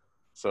this.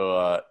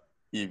 So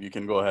Eve, you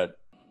can go ahead.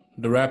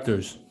 The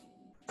Raptors.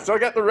 So I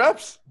got the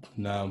reps?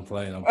 Nah, I'm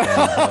playing. I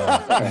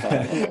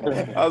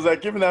was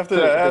like, even after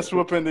that ass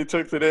whooping they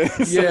took today.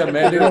 Yeah,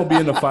 man, they're going to be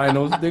in the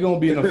finals. They're going to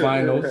be in the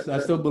finals. I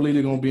still believe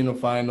they're going to be in the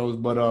finals.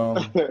 But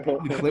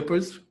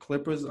the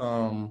Clippers,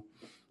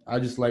 I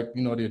just like,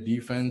 their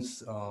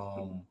defense.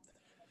 I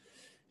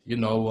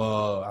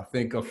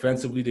think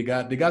offensively they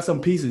got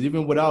some pieces,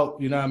 even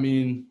without,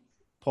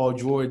 Paul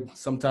George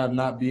sometimes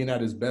not being at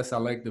his best. I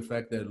like the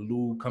fact that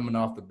Lou coming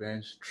off the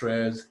bench.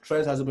 Trez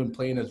hasn't been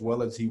playing as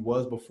well as he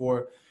was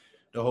before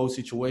the whole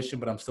situation,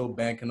 but I'm still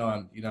banking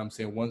on,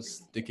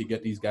 once they could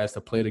get these guys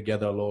to play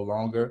together a little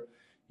longer,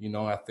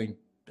 I think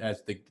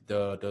as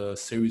the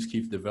series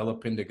keeps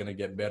developing, they're going to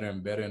get better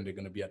and better, and they're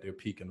going to be at their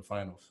peak in the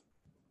finals.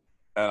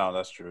 I know,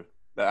 that's true.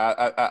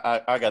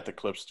 I got the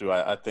Clips too.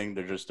 I think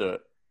they're just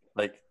a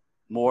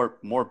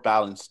more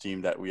balanced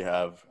team that we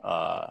have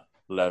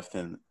left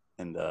in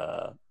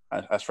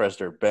as far as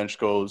their bench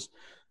goes,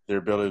 their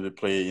ability to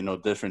play,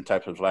 different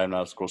types of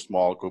lineups, go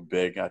small, go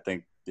big. I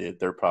think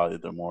they're probably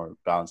the more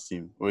balanced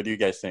team. What do you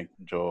guys think,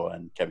 Joe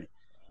and Kevin?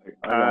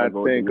 I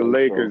think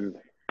Lakers.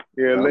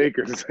 Yeah,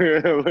 Lakers.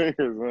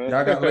 Lakers, man.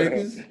 Y'all got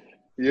Lakers?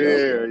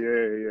 Yeah.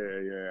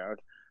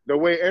 The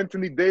way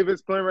Anthony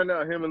Davis playing right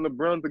now, him and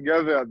LeBron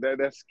together,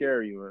 that's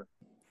scary, man.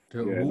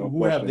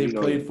 Who have they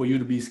played for you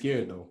to be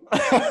scared though?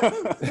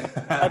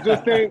 I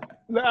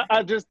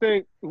just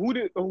think who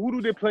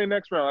do they play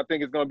next round? I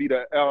think it's gonna be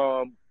the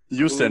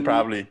Houston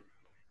probably.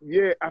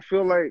 Yeah, I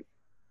feel like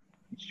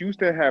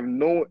Houston have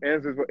no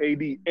answers for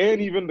AD, and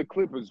even the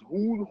Clippers.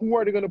 Who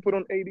are they gonna put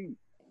on AD?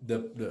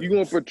 You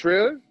gonna put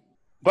Trez?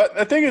 But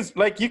the thing is,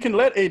 you can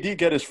let AD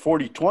get his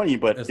 40-20,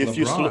 but if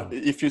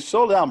you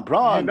slow down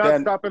Bron, you're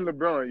not stopping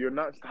LeBron. You're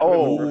not stopping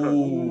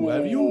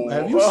LeBron.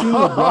 Have you seen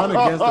LeBron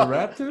against the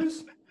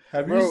Raptors?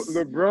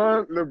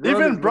 LeBron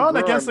even Bron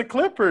LeBron against the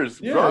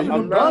Clippers. Yeah,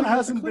 Bron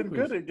hasn't been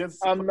good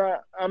against. I'm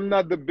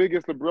not the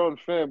biggest LeBron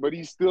fan, but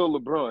he's still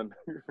LeBron.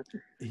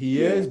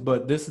 He is,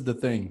 but this is the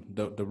thing: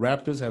 the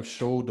Raptors have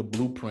showed the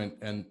blueprint,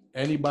 and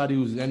anybody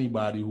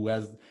who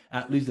has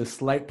at least a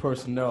slight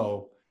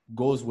personnel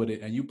goes with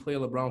it, and you play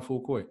LeBron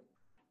full court.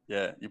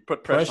 Yeah, you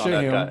put pressure on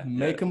that him, guy.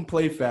 Make him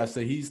play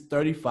faster. He's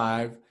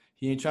 35.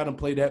 He ain't trying to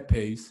play that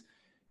pace.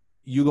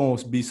 You're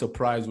gonna be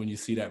surprised when you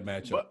see that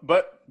matchup.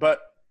 But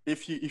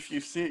if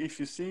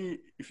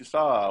you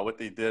saw what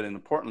they did in the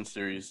Portland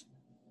series,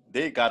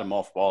 they got him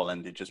off ball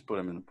and they just put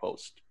him in the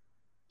post.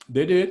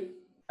 They did,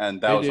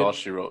 and that was all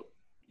she wrote.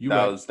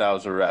 That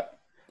was a wrap.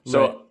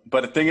 So,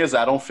 but the thing is,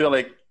 I don't feel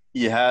like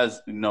he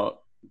has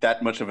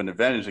that much of an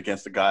advantage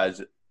against the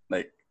guys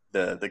like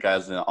the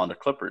guys on the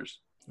Clippers.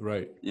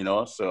 Right.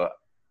 So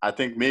I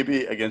think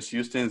maybe against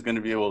Houston is going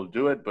to be able to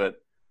do it,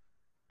 but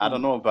I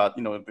don't know about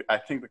I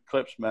think the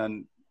Clips,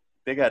 man,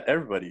 they got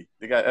everybody.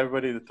 They got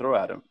everybody to throw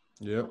at him.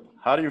 Yeah.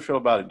 How do you feel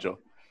about it, Joe?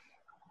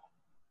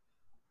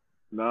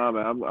 Nah,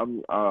 man,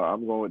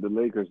 I'm going with the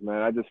Lakers,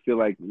 man. I just feel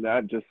like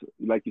not just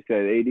like you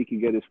said, AD can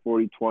get his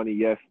 40-20.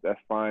 Yes, that's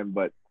fine,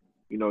 but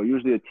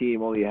usually a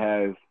team only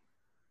has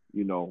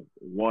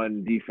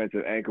one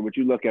defensive anchor. But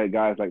you look at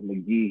guys like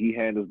McGee, he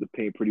handles the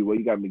paint pretty well.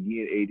 You got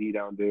McGee and AD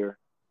down there.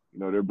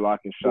 They're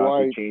blocking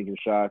shots, they're changing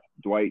shots.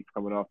 Dwight's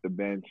coming off the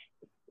bench.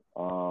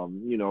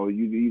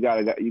 You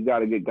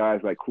gotta get guys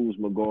like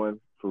Kuzma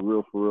going for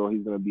real.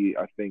 He's gonna be,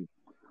 I think,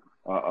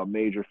 a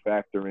major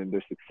factor in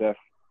their success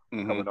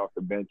coming off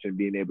the bench and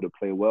being able to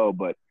play well.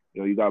 But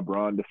you got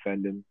Bron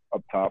defending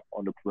up top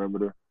on the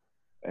perimeter.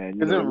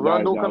 And isn't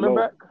Rondo coming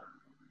back?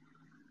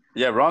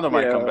 Yeah, Rondo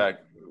might come back.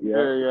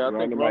 Yeah. I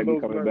think might be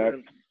Rondo's coming back.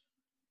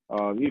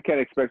 You can't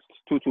expect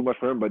too much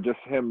from him, but just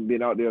him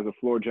being out there as a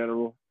floor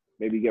general,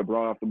 maybe get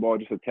Braun off the ball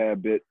just a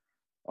tad bit.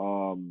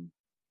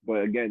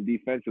 But again,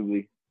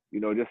 defensively,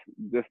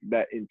 just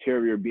that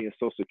interior being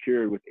so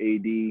secure with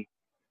AD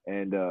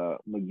and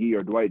McGee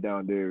or Dwight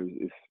down there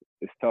is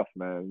tough,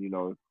 man.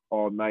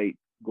 All night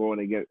going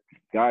to get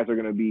guys are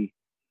gonna be.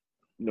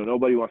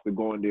 Nobody wants to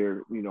go in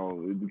there.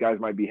 The guys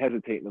might be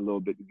hesitating a little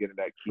bit to get in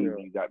that key. Yeah.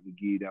 You got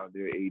McGee down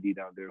there, AD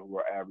down there, who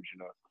are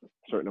averaging a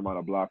certain amount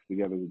of blocks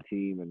together as a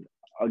team. And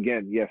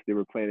again, yes, they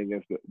were playing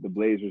against the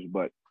Blazers,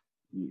 but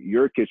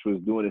Jokic was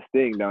doing his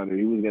thing down there.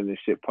 He was getting his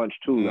shit punched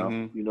too. Now,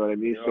 you know what I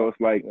mean? Yeah. So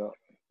it's like,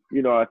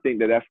 I think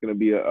that's going to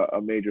be a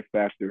major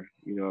factor.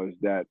 Is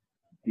that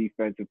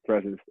defensive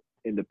presence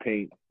in the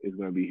paint is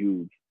going to be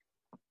huge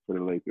for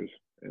the Lakers,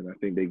 and I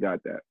think they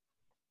got that.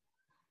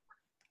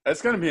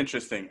 It's going to be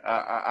interesting.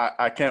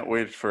 I can't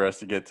wait for us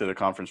to get to the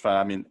conference final.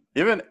 I mean,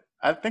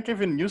 I think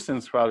even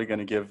Houston's probably going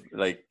to give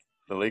like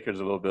the Lakers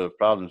a little bit of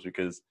problems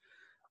because.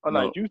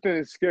 Houston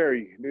is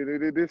scary.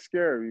 They're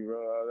scary, bro.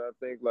 I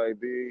think like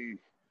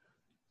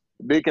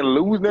they can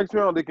lose next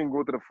round. They can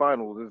go to the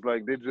finals. It's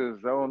like I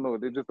don't know.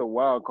 They're just a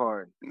wild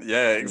card.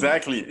 Yeah,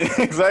 exactly,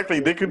 exactly.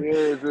 They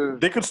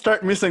could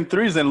start missing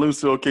threes and lose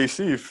to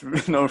OKC.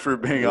 If we're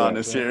being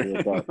honest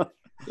here.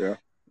 Yeah.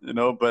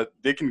 But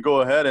they can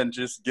go ahead and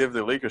just give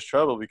the Lakers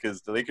trouble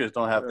because the Lakers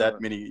don't have that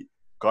many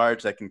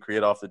guards that can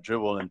create off the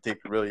dribble and take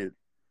really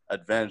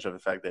advantage of the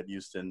fact that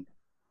Houston,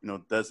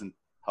 doesn't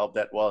help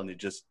that well and they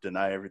just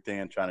deny everything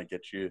and trying to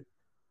get you,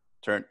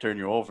 turn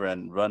you over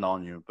and run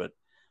on you. But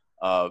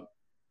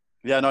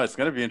it's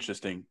going to be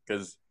interesting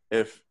because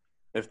if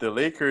the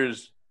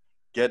Lakers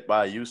get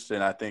by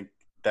Houston, I think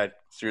that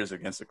series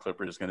against the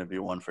Clippers is going to be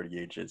one for the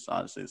ages.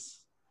 Honestly,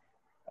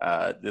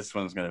 this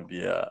one's going to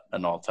be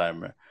an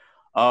all-timer.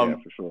 Yeah,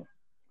 for sure.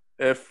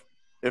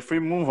 If we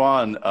move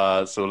on,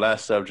 so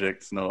last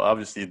subject,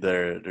 obviously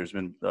there's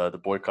been the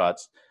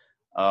boycotts.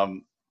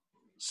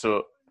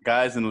 So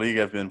guys in the league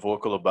have been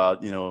vocal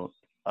about,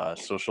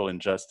 social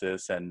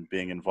injustice and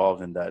being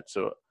involved in that.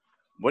 So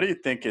what do you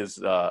think is,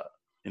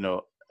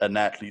 an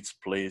athlete's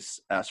place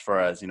as far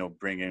as,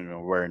 bringing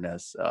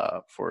awareness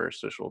for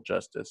social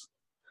justice?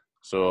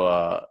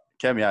 So,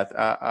 Kemi,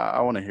 I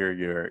want to hear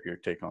your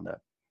take on that.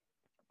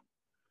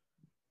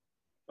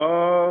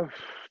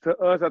 To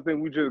us, I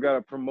think we just got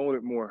to promote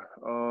it more.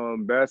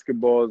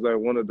 Basketball is like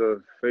one of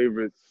the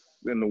favorites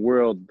in the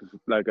world,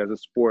 like as a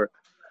sport.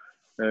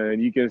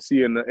 And you can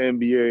see in the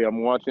NBA,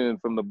 I'm watching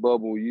from the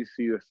bubble, you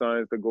see the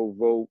signs to go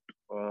vote,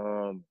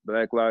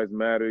 Black Lives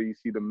Matter, you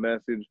see the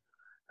message.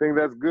 I think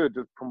that's good,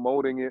 just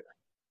promoting it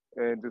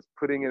and just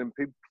putting it in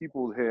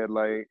people's head,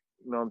 like,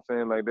 you know what I'm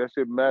saying? Like, that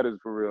shit matters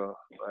for real.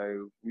 Like,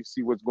 we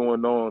see what's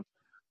going on.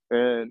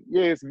 And,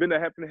 yeah, it's been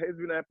happening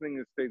in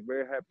the States, but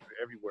it happens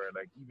everywhere,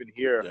 like, even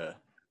here. Yeah.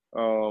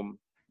 You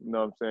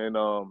know what I'm saying?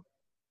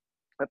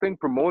 I think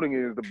promoting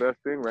it is the best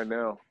thing right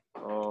now.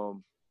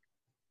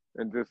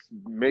 And just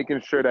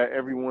making sure that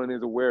everyone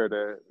is aware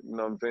that, you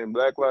know what I'm saying,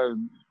 Black lives,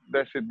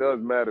 that shit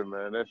does matter,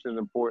 man. That shit's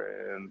important.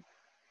 And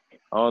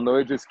I don't know,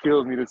 it just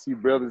kills me to see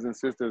brothers and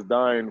sisters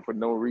dying for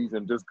no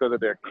reason just because of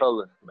their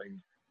color. Like,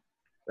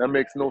 that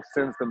makes no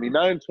sense to me.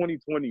 Not in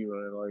 2020,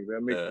 man. Like,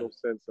 that makes no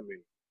sense to me.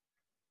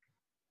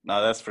 No,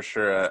 that's for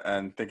sure.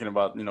 And thinking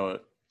about,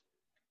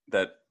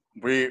 that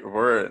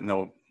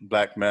we're,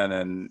 Black men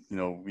and,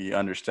 we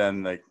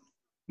understand, like,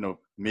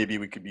 maybe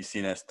we could be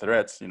seen as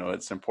threats.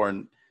 It's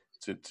important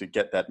to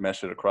get that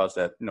message across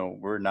that,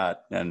 we're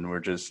not, and we're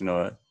just,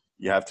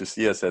 you have to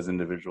see us as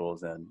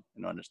individuals and,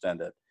 understand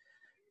that,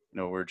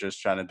 we're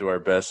just trying to do our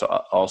best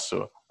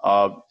also.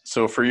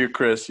 So for you,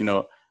 Chris,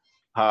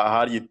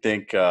 how do you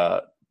think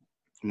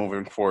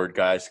moving forward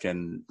guys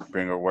can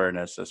bring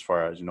awareness as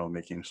far as,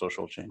 making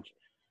social change?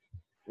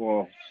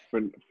 Well,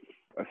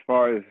 as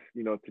far as,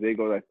 today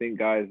goes, I think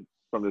guys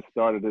from the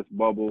start of this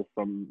bubble,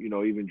 from,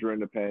 even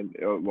during the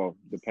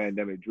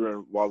pandemic,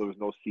 while there was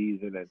no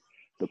season and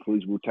the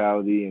police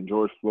brutality and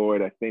George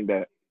Floyd, I think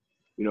that,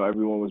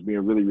 everyone was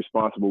being really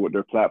responsible with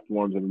their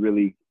platforms and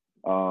really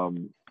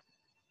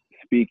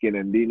speaking,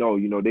 and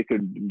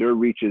their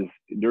reach is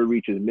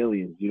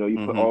millions.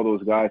 You put all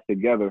those guys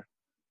together,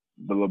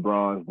 the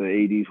LeBrons,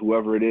 the ADs,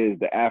 whoever it is,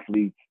 the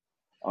athletes,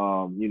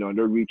 and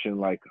they're reaching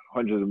like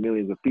hundreds of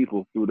millions of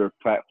people through their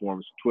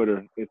platforms,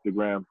 Twitter,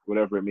 Instagram,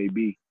 whatever it may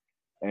be.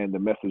 And the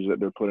message that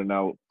they're putting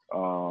out,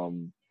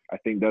 I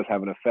think does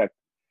have an effect.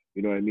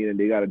 You know what I mean? And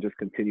they got to just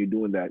continue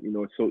doing that.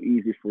 It's so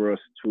easy for us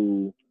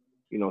to,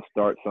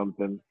 start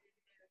something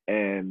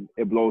and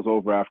it blows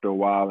over after a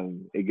while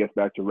and it gets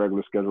back to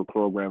regular scheduled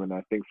program. And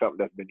I think something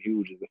that's been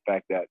huge is the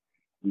fact that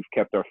we've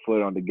kept our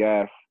foot on the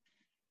gas,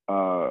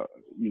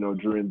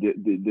 during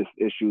this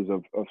issues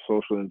of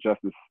social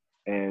injustice.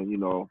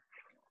 And,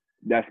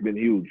 that's been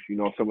huge.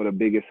 Some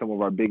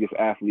of our biggest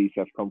athletes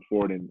have come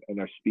forward and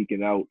are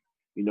speaking out,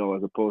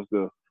 as opposed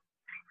to,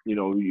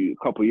 a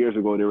couple of years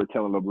ago, they were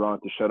telling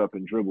LeBron to shut up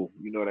and dribble.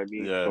 You know what I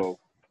mean? Yeah. So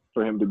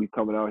for him to be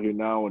coming out here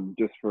now and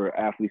just for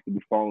athletes to be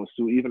following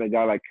suit, even a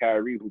guy like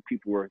Kyrie, who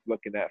people were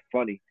looking at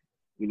funny,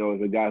 you know,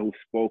 is a guy who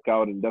spoke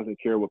out and doesn't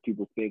care what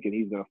people think, and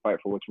he's going to fight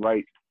for what's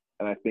right.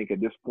 And I think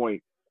at this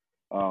point,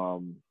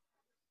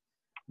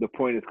 the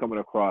point is coming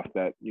across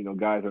that, you know,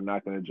 guys are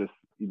not going to just,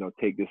 you know,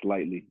 take this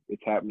lightly.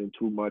 It's happening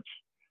too much.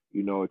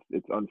 You know,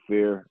 it's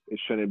unfair. It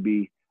shouldn't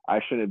be. I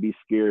shouldn't be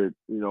scared,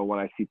 you know, when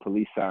I see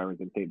police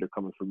sirens and think they're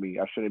coming for me.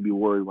 I shouldn't be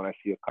worried when I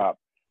see a cop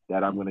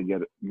that I'm gonna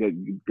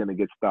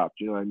get stopped.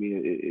 You know what I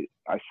mean?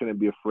 I shouldn't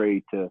be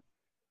afraid to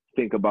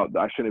think about.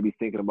 I shouldn't be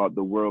thinking about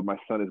the world my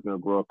son is gonna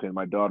grow up in,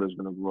 my daughter's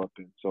gonna grow up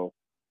in. So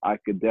I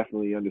could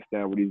definitely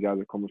understand where these guys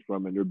are coming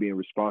from, and they're being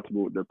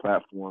responsible with their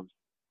platforms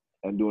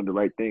and doing the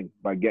right thing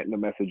by getting the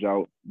message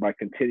out, by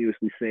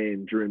continuously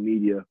saying during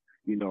media,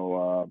 you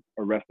know,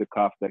 arrest the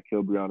cops that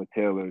killed Breonna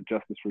Taylor,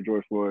 justice for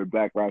George Floyd,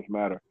 Black Lives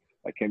Matter.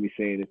 Like Kemi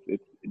saying,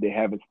 it's they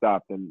haven't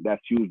stopped, and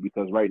that's huge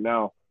because right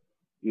now,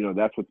 you know,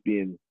 that's what's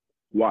being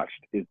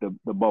watched is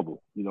the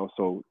bubble. You know,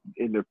 so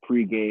in their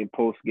pre-game,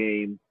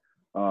 post-game,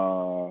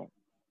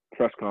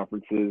 press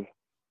conferences,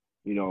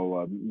 you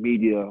know,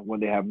 media, when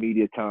they have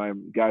media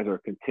time, guys are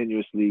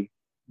continuously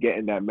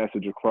getting that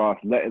message across,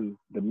 letting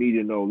the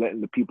media know,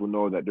 letting the people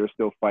know that they're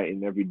still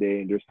fighting every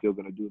day and they're still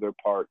going to do their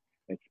part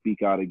and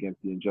speak out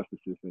against the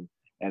injustices.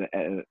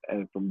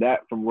 And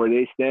from where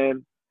they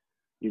stand,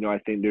 you know, I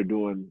think they're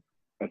doing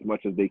as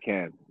much as they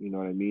can, you know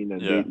what I mean?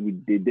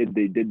 And they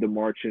did the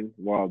marching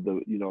while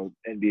the, you know,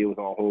 NBA was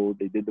on hold.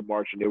 They did the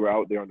marching. They were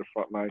out there on the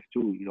front lines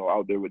too, you know,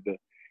 out there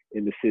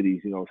in the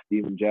cities, you know,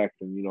 Steven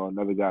Jackson, you know,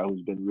 another guy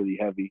who's been really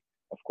heavy,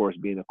 of course,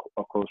 being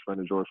a close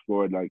friend of George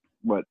Floyd, like,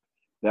 but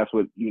that's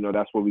what, you know,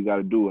 that's what we got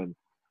to do. And,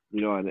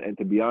 you know, and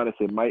to be honest,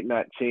 it might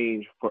not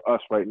change for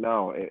us right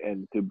now.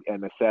 And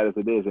as sad as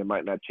it is, it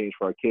might not change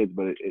for our kids,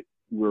 but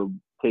we're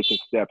taking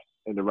steps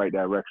in the right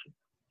direction.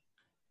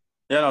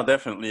 Yeah, no,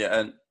 definitely.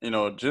 And, you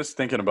know, just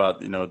thinking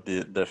about, you know,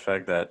 the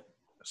fact that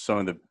some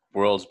of the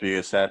world's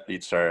biggest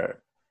athletes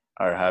are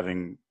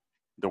having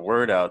the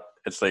word out.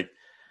 It's like,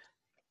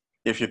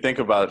 if you think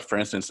about, for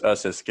instance,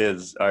 us as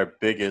kids, our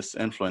biggest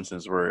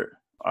influences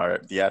are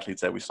the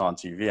athletes that we saw on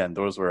TV, and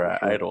those were our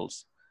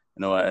idols.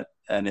 You know,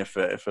 and if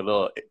a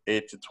little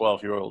 8 to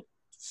 12-year-old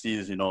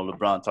sees, you know,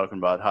 LeBron talking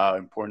about how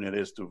important it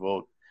is to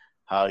vote,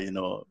 how, you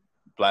know,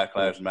 Black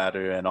Lives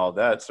Matter and all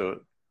that.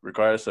 So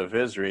regardless of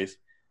his race,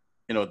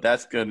 you know,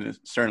 that's going to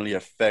certainly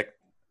affect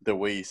the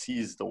way he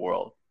sees the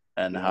world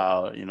and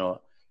how, you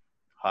know,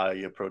 how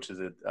he approaches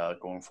it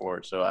going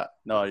forward. So,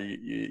 no,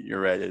 you're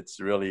right. It's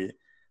really,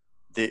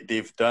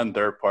 they've done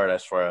their part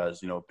as far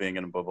as, you know, being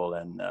in a bubble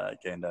and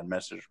getting that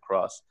message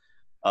across.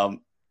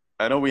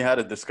 I know we had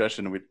a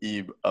discussion with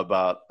Ebe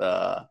about,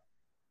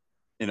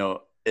 you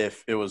know,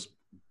 if it was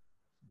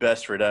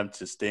best for them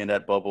to stay in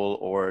that bubble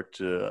or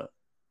to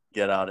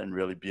get out and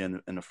really be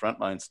in the front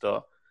line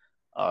still,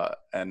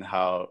 and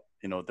how,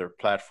 you know, their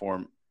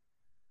platform,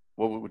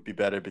 what would be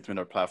better between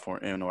their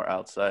platform in or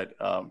outside.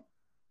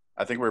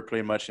 I think we're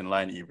pretty much in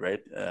line, Eve,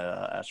 right?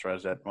 As far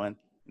as that went,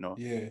 you know.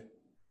 Yeah.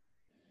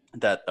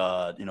 That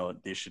you know,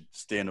 they should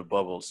stay in the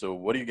bubble. So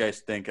what do you guys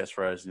think as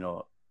far as, you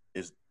know,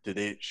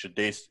 should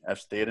they have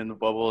stayed in the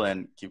bubble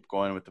and keep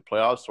going with the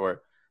playoffs,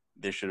 or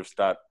they should have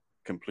stopped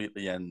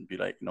completely and be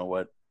like, you know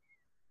what,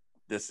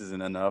 this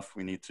isn't enough.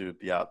 We need to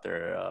be out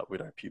there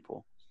with our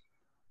people.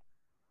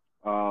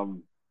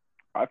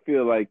 I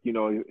feel like, you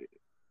know,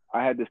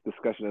 I had this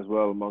discussion as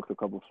well amongst a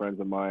couple of friends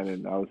of mine,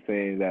 and I was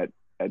saying that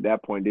at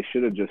that point they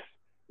should have just,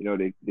 you know,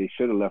 they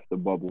should have left the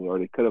bubble, or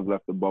they could have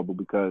left the bubble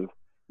because,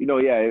 you know,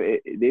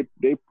 did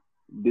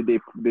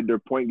their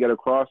point get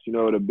across? You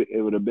know,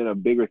 it would have been a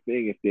bigger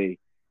thing if they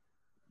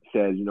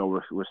said, you know,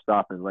 we're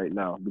stopping right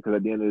now, because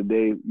at the end of the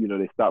day, you know,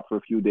 they stopped for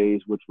a few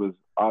days, which was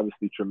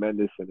obviously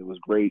tremendous, and it was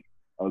great,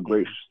 a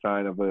great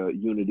sign of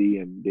unity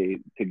and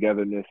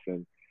togetherness,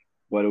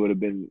 but it would have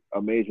been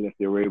amazing if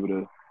they were able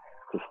to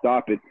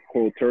stop it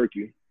cold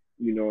turkey,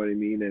 you know what I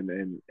mean,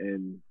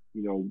 and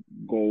you know,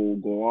 go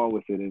on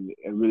with it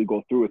and really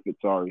go through with it,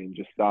 and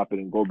just stop it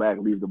and go back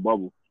and leave the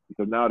bubble.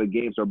 Because now the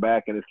games are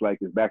back and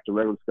it's back to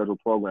regular scheduled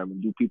program.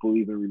 And do people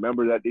even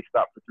remember that they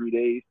stopped for 3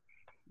 days?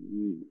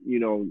 You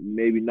know,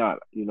 maybe not,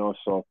 you know.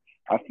 So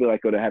I feel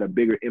like it would have had a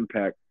bigger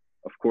impact,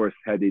 of course,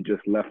 had they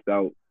just left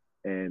out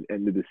and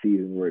ended the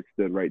season where it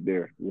stood right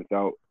there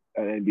without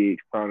an NBA,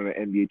 crowning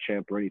an NBA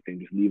champ or anything,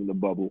 just leaving the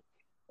bubble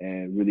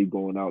and really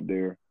going out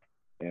there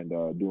and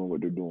doing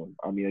what they're doing.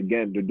 I mean,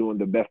 again, they're doing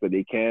the best that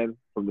they can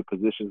from the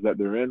positions that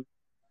they're in,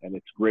 and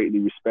it's greatly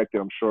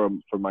respected, I'm sure,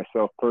 for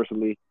myself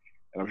personally,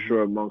 and I'm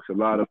sure amongst a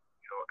lot of,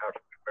 you know,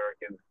 African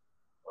Americans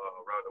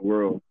around the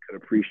world can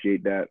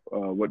appreciate that,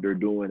 what they're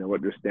doing and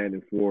what they're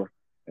standing for,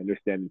 and they're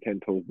standing 10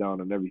 toes down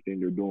on everything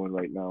they're doing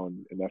right now,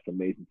 and that's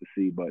amazing to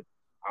see. But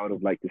I would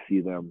have liked to see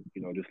them,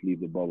 you know, just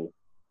leave the bubble.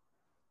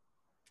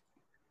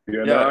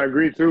 Yeah, no, I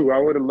agree too. I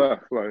would have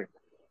left. Like,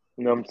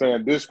 you know what I'm saying?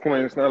 At this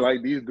point, it's not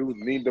like these dudes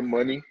need the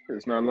money.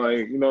 It's not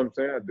like, you know what I'm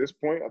saying? At this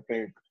point, I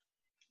think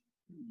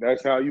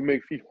that's how you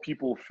make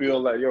people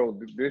feel like, yo,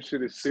 this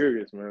shit is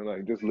serious, man.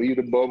 Like, just leave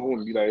the bubble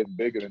and be like, it's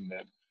bigger than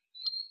that.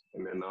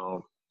 And then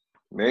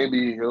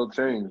maybe it'll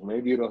change.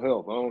 Maybe it'll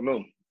help. I don't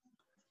know.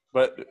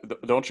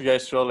 But don't you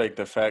guys feel like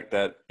the fact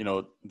that, you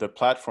know, the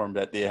platform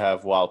that they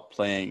have while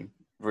playing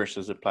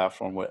versus the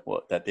platform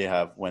that they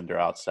have when they're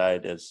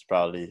outside is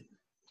probably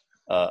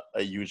a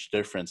huge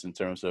difference in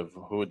terms of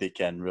who they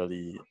can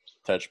really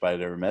touch by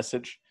their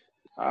message?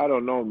 I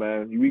don't know,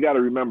 man. We got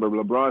to remember,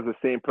 LeBron's the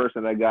same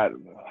person that got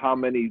how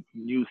many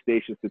news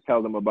stations to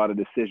tell them about a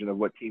decision of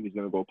what team he's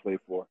going to go play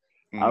for.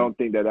 I don't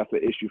think that that's an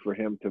issue for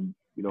him to,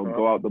 you know,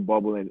 go out the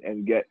bubble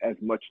and get as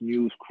much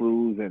news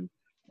crews and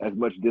as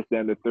much this, that,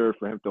 and the third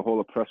for him to hold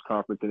a press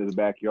conference in his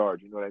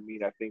backyard. You know what I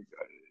mean? I think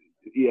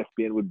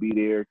ESPN would be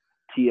there,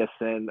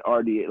 TSN,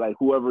 RDA, like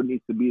whoever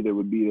needs to be there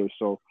would be there.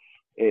 So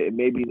it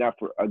may be not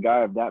for a guy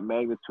of that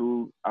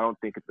magnitude. I don't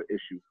think it's an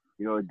issue.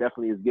 You know, it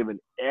definitely is given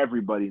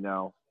everybody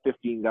now,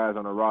 15 guys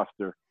on a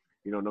roster,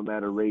 you know, no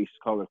matter race,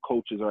 color,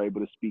 coaches are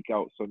able to speak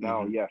out. So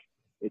now, yes,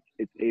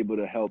 it's able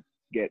to help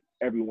get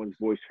everyone's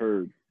voice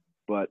heard.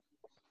 But,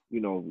 you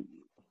know,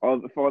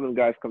 if all them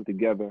guys come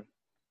together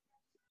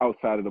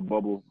outside of the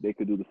bubble, they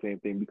could do the same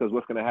thing. Because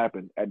what's going to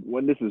happen?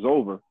 When this is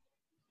over,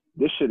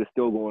 this shit is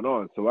still going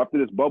on. So after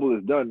this bubble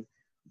is done,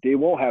 they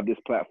won't have this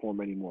platform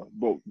anymore.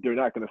 But they're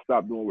not going to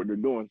stop doing what they're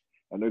doing,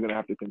 and they're going to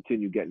have to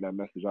continue getting that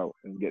message out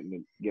and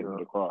getting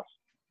it across.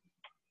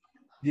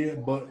 Yeah,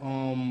 but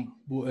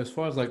well, as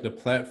far as like the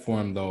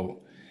platform though,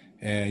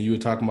 and you were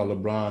talking about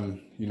LeBron,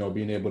 you know,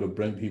 being able to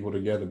bring people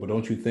together. But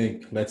don't you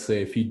think, let's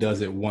say if he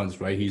does it once,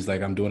 right? He's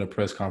like, I'm doing a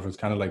press conference,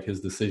 kind of like his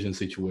decision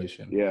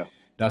situation. Yeah.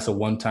 That's a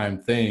one-time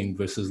thing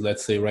versus,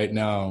 let's say right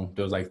now,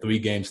 there's like 3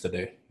 games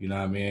today. You know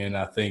what I mean?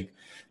 I think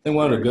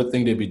one of the good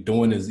things they'd be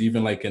doing is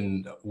even like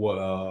in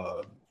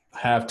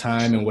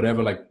halftime and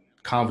whatever, like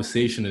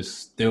conversation is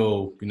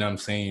still, you know what I'm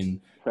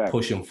saying,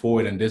 pushing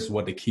forward. And this is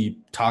what they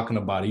keep talking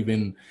about.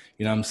 Even,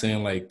 you know what I'm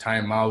saying, like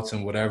timeouts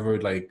and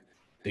whatever, like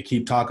they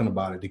keep talking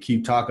about it. They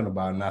keep talking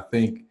about it. And I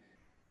think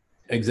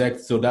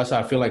exactly. So that's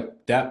why I feel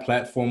like that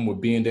platform would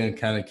be in there and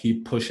kind of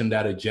keep pushing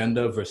that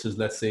agenda versus,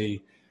 let's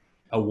say,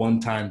 a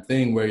one-time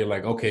thing where you're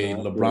like, okay,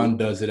 LeBron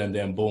does it and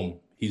then boom,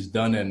 he's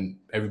done and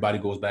everybody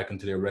goes back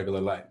into their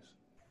regular lives.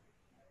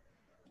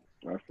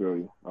 I feel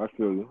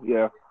you.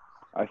 Yeah,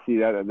 I see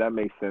that. That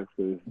makes sense.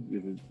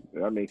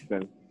 That makes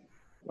sense.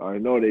 I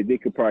know they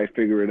could probably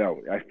figure it out.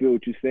 I feel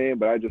what you're saying,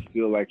 but I just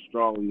feel like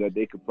strongly that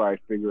they could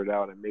probably figure it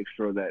out and make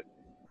sure that,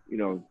 you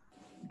know,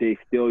 they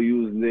still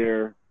use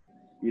their,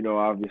 you know,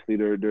 obviously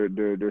their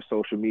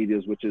social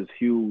medias, which is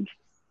huge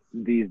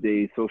these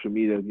days. Social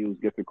media news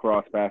gets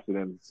across faster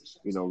than,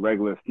 you know,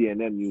 regular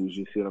CNN news.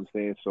 You see what I'm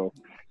saying? So,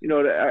 you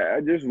know,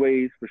 there's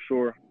ways for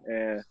sure,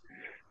 and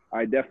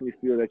I definitely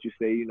feel that you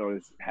say, you know,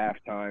 it's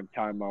halftime,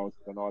 timeouts,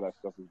 and all that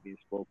stuff is being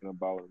spoken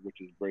about, which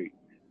is great.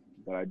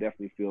 But I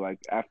definitely feel like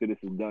after this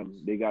is done,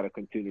 they got to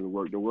continue to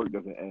work. The work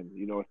doesn't end.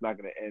 You know, it's not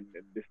going to end,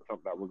 and this is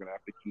something that we're going to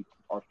have to keep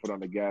our foot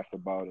on the gas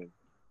about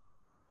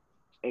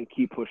and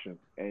keep pushing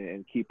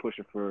and keep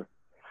pushing for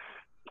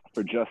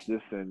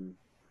justice and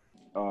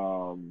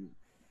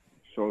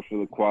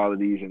social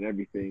equalities and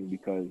everything,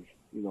 because,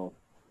 you know,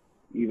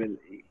 even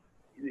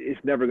it's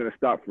never going to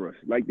stop for us.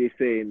 Like they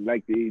say, and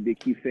like they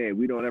keep saying,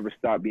 we don't ever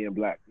stop being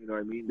black. You know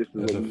what I mean? This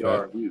is what we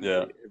are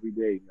every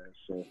day, man.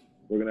 So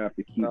we're going to have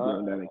to keep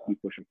doing that and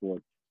keep pushing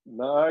forward.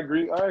 No, I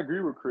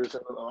agree with Chris.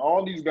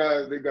 All these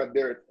guys, they got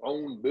their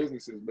own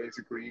businesses,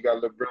 basically. You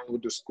got LeBron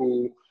with the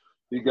school.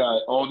 You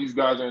got all these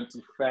guys are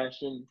into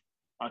fashion.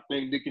 I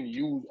think they can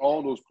use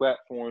all those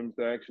platforms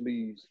to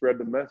actually spread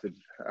the message.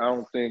 I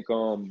don't think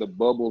the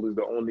bubble is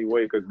the only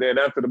way, because then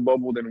after the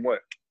bubble, then what?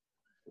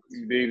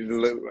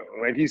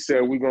 Like he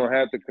said, we're going to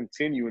have to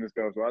continue and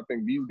stuff. So I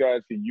think these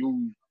guys can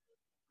use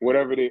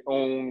whatever they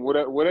own,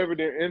 whatever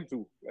they're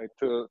into, like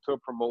to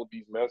promote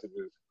these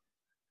messages.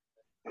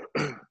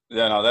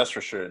 Yeah, no, that's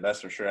for sure.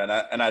 That's for sure. And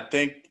I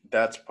think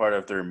that's part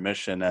of their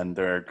mission and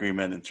their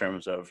agreement in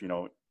terms of, you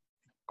know,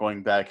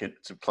 going back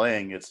into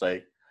playing. It's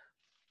like,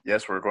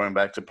 yes, we're going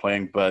back to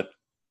playing, but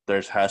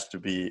there has to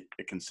be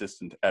a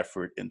consistent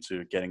effort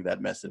into getting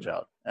that message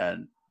out.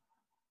 And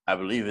I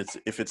believe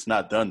if it's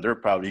not done, they're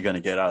probably going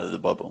to get out of the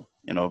bubble,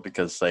 you know,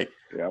 because like,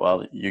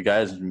 well, you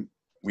guys,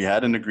 we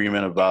had an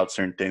agreement about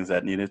certain things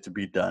that needed to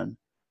be done.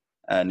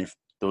 And if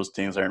those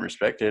things aren't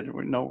respected,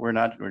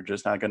 we're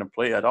just not going to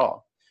plplay at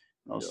all.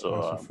 You know,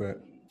 so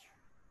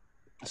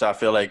I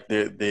feel like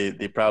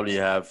they probably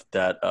have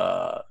that,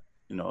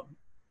 you know,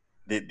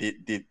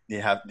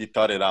 they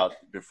thought it out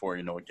before,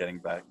 you know, getting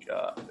back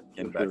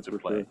to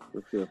play.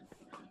 For sure.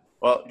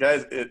 Well,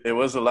 guys, it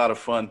was a lot of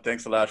fun.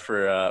 Thanks a lot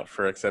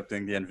for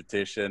accepting the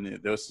invitation.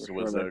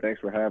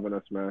 Thanks for having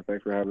us, man.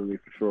 Thanks for having me,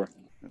 for sure.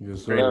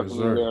 Yes, sir.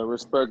 Yeah,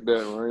 respect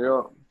that, man.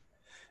 Yeah.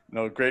 You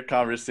know, great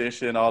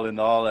conversation all in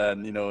all,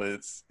 and you know,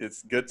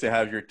 it's good to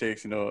have your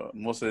takes. You know,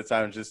 most of the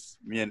time just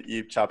me and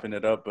Eve chopping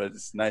it up, but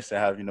it's nice to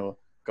have, you know,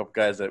 a couple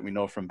guys that we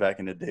know from back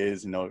in the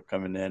days, you know,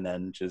 coming in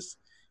and just,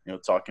 you know,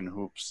 talking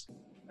hoops.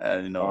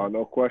 And you know,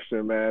 no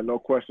question, man. No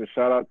question.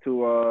 Shout out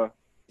to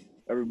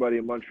everybody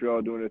in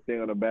Montreal doing their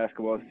thing on the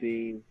basketball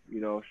scene. You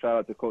know, shout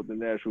out to Cote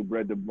Dinesh, who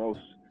bred the most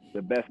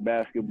the best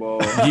basketball.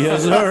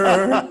 Yes,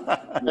 sir.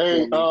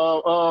 Hey,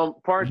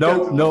 Park.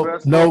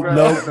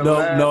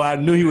 No. I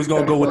knew he was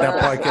gonna go with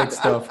that Parkex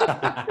stuff.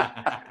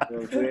 You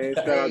know what I'm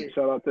saying?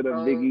 Shout out to the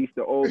Big East,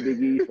 the old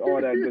Big East,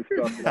 all that good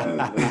stuff, man.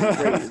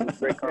 It was a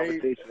great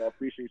conversation. I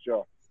appreciate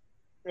y'all.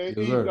 Hey,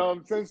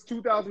 since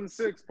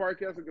 2006,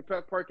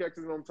 Parkex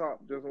is on top.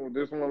 Just want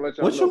to let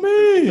y'all what know. What you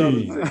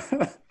mean?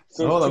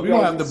 Hold on, we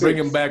don't have to bring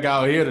him back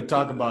out here to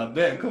talk about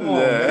that. Come on,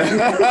 man.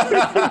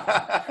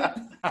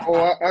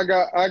 I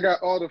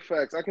got all the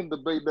facts. I can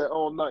debate that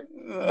all night.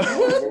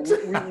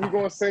 We're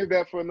gonna save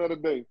that for another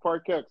day.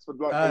 Parkex for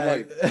life. All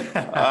right,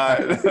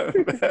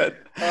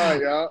 all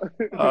right, y'all.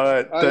 All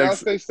right, thanks. Y'all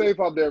stay safe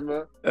out there,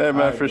 man. Hey,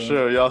 man, for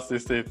sure. Y'all stay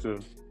safe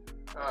too.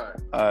 All right.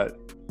 All right.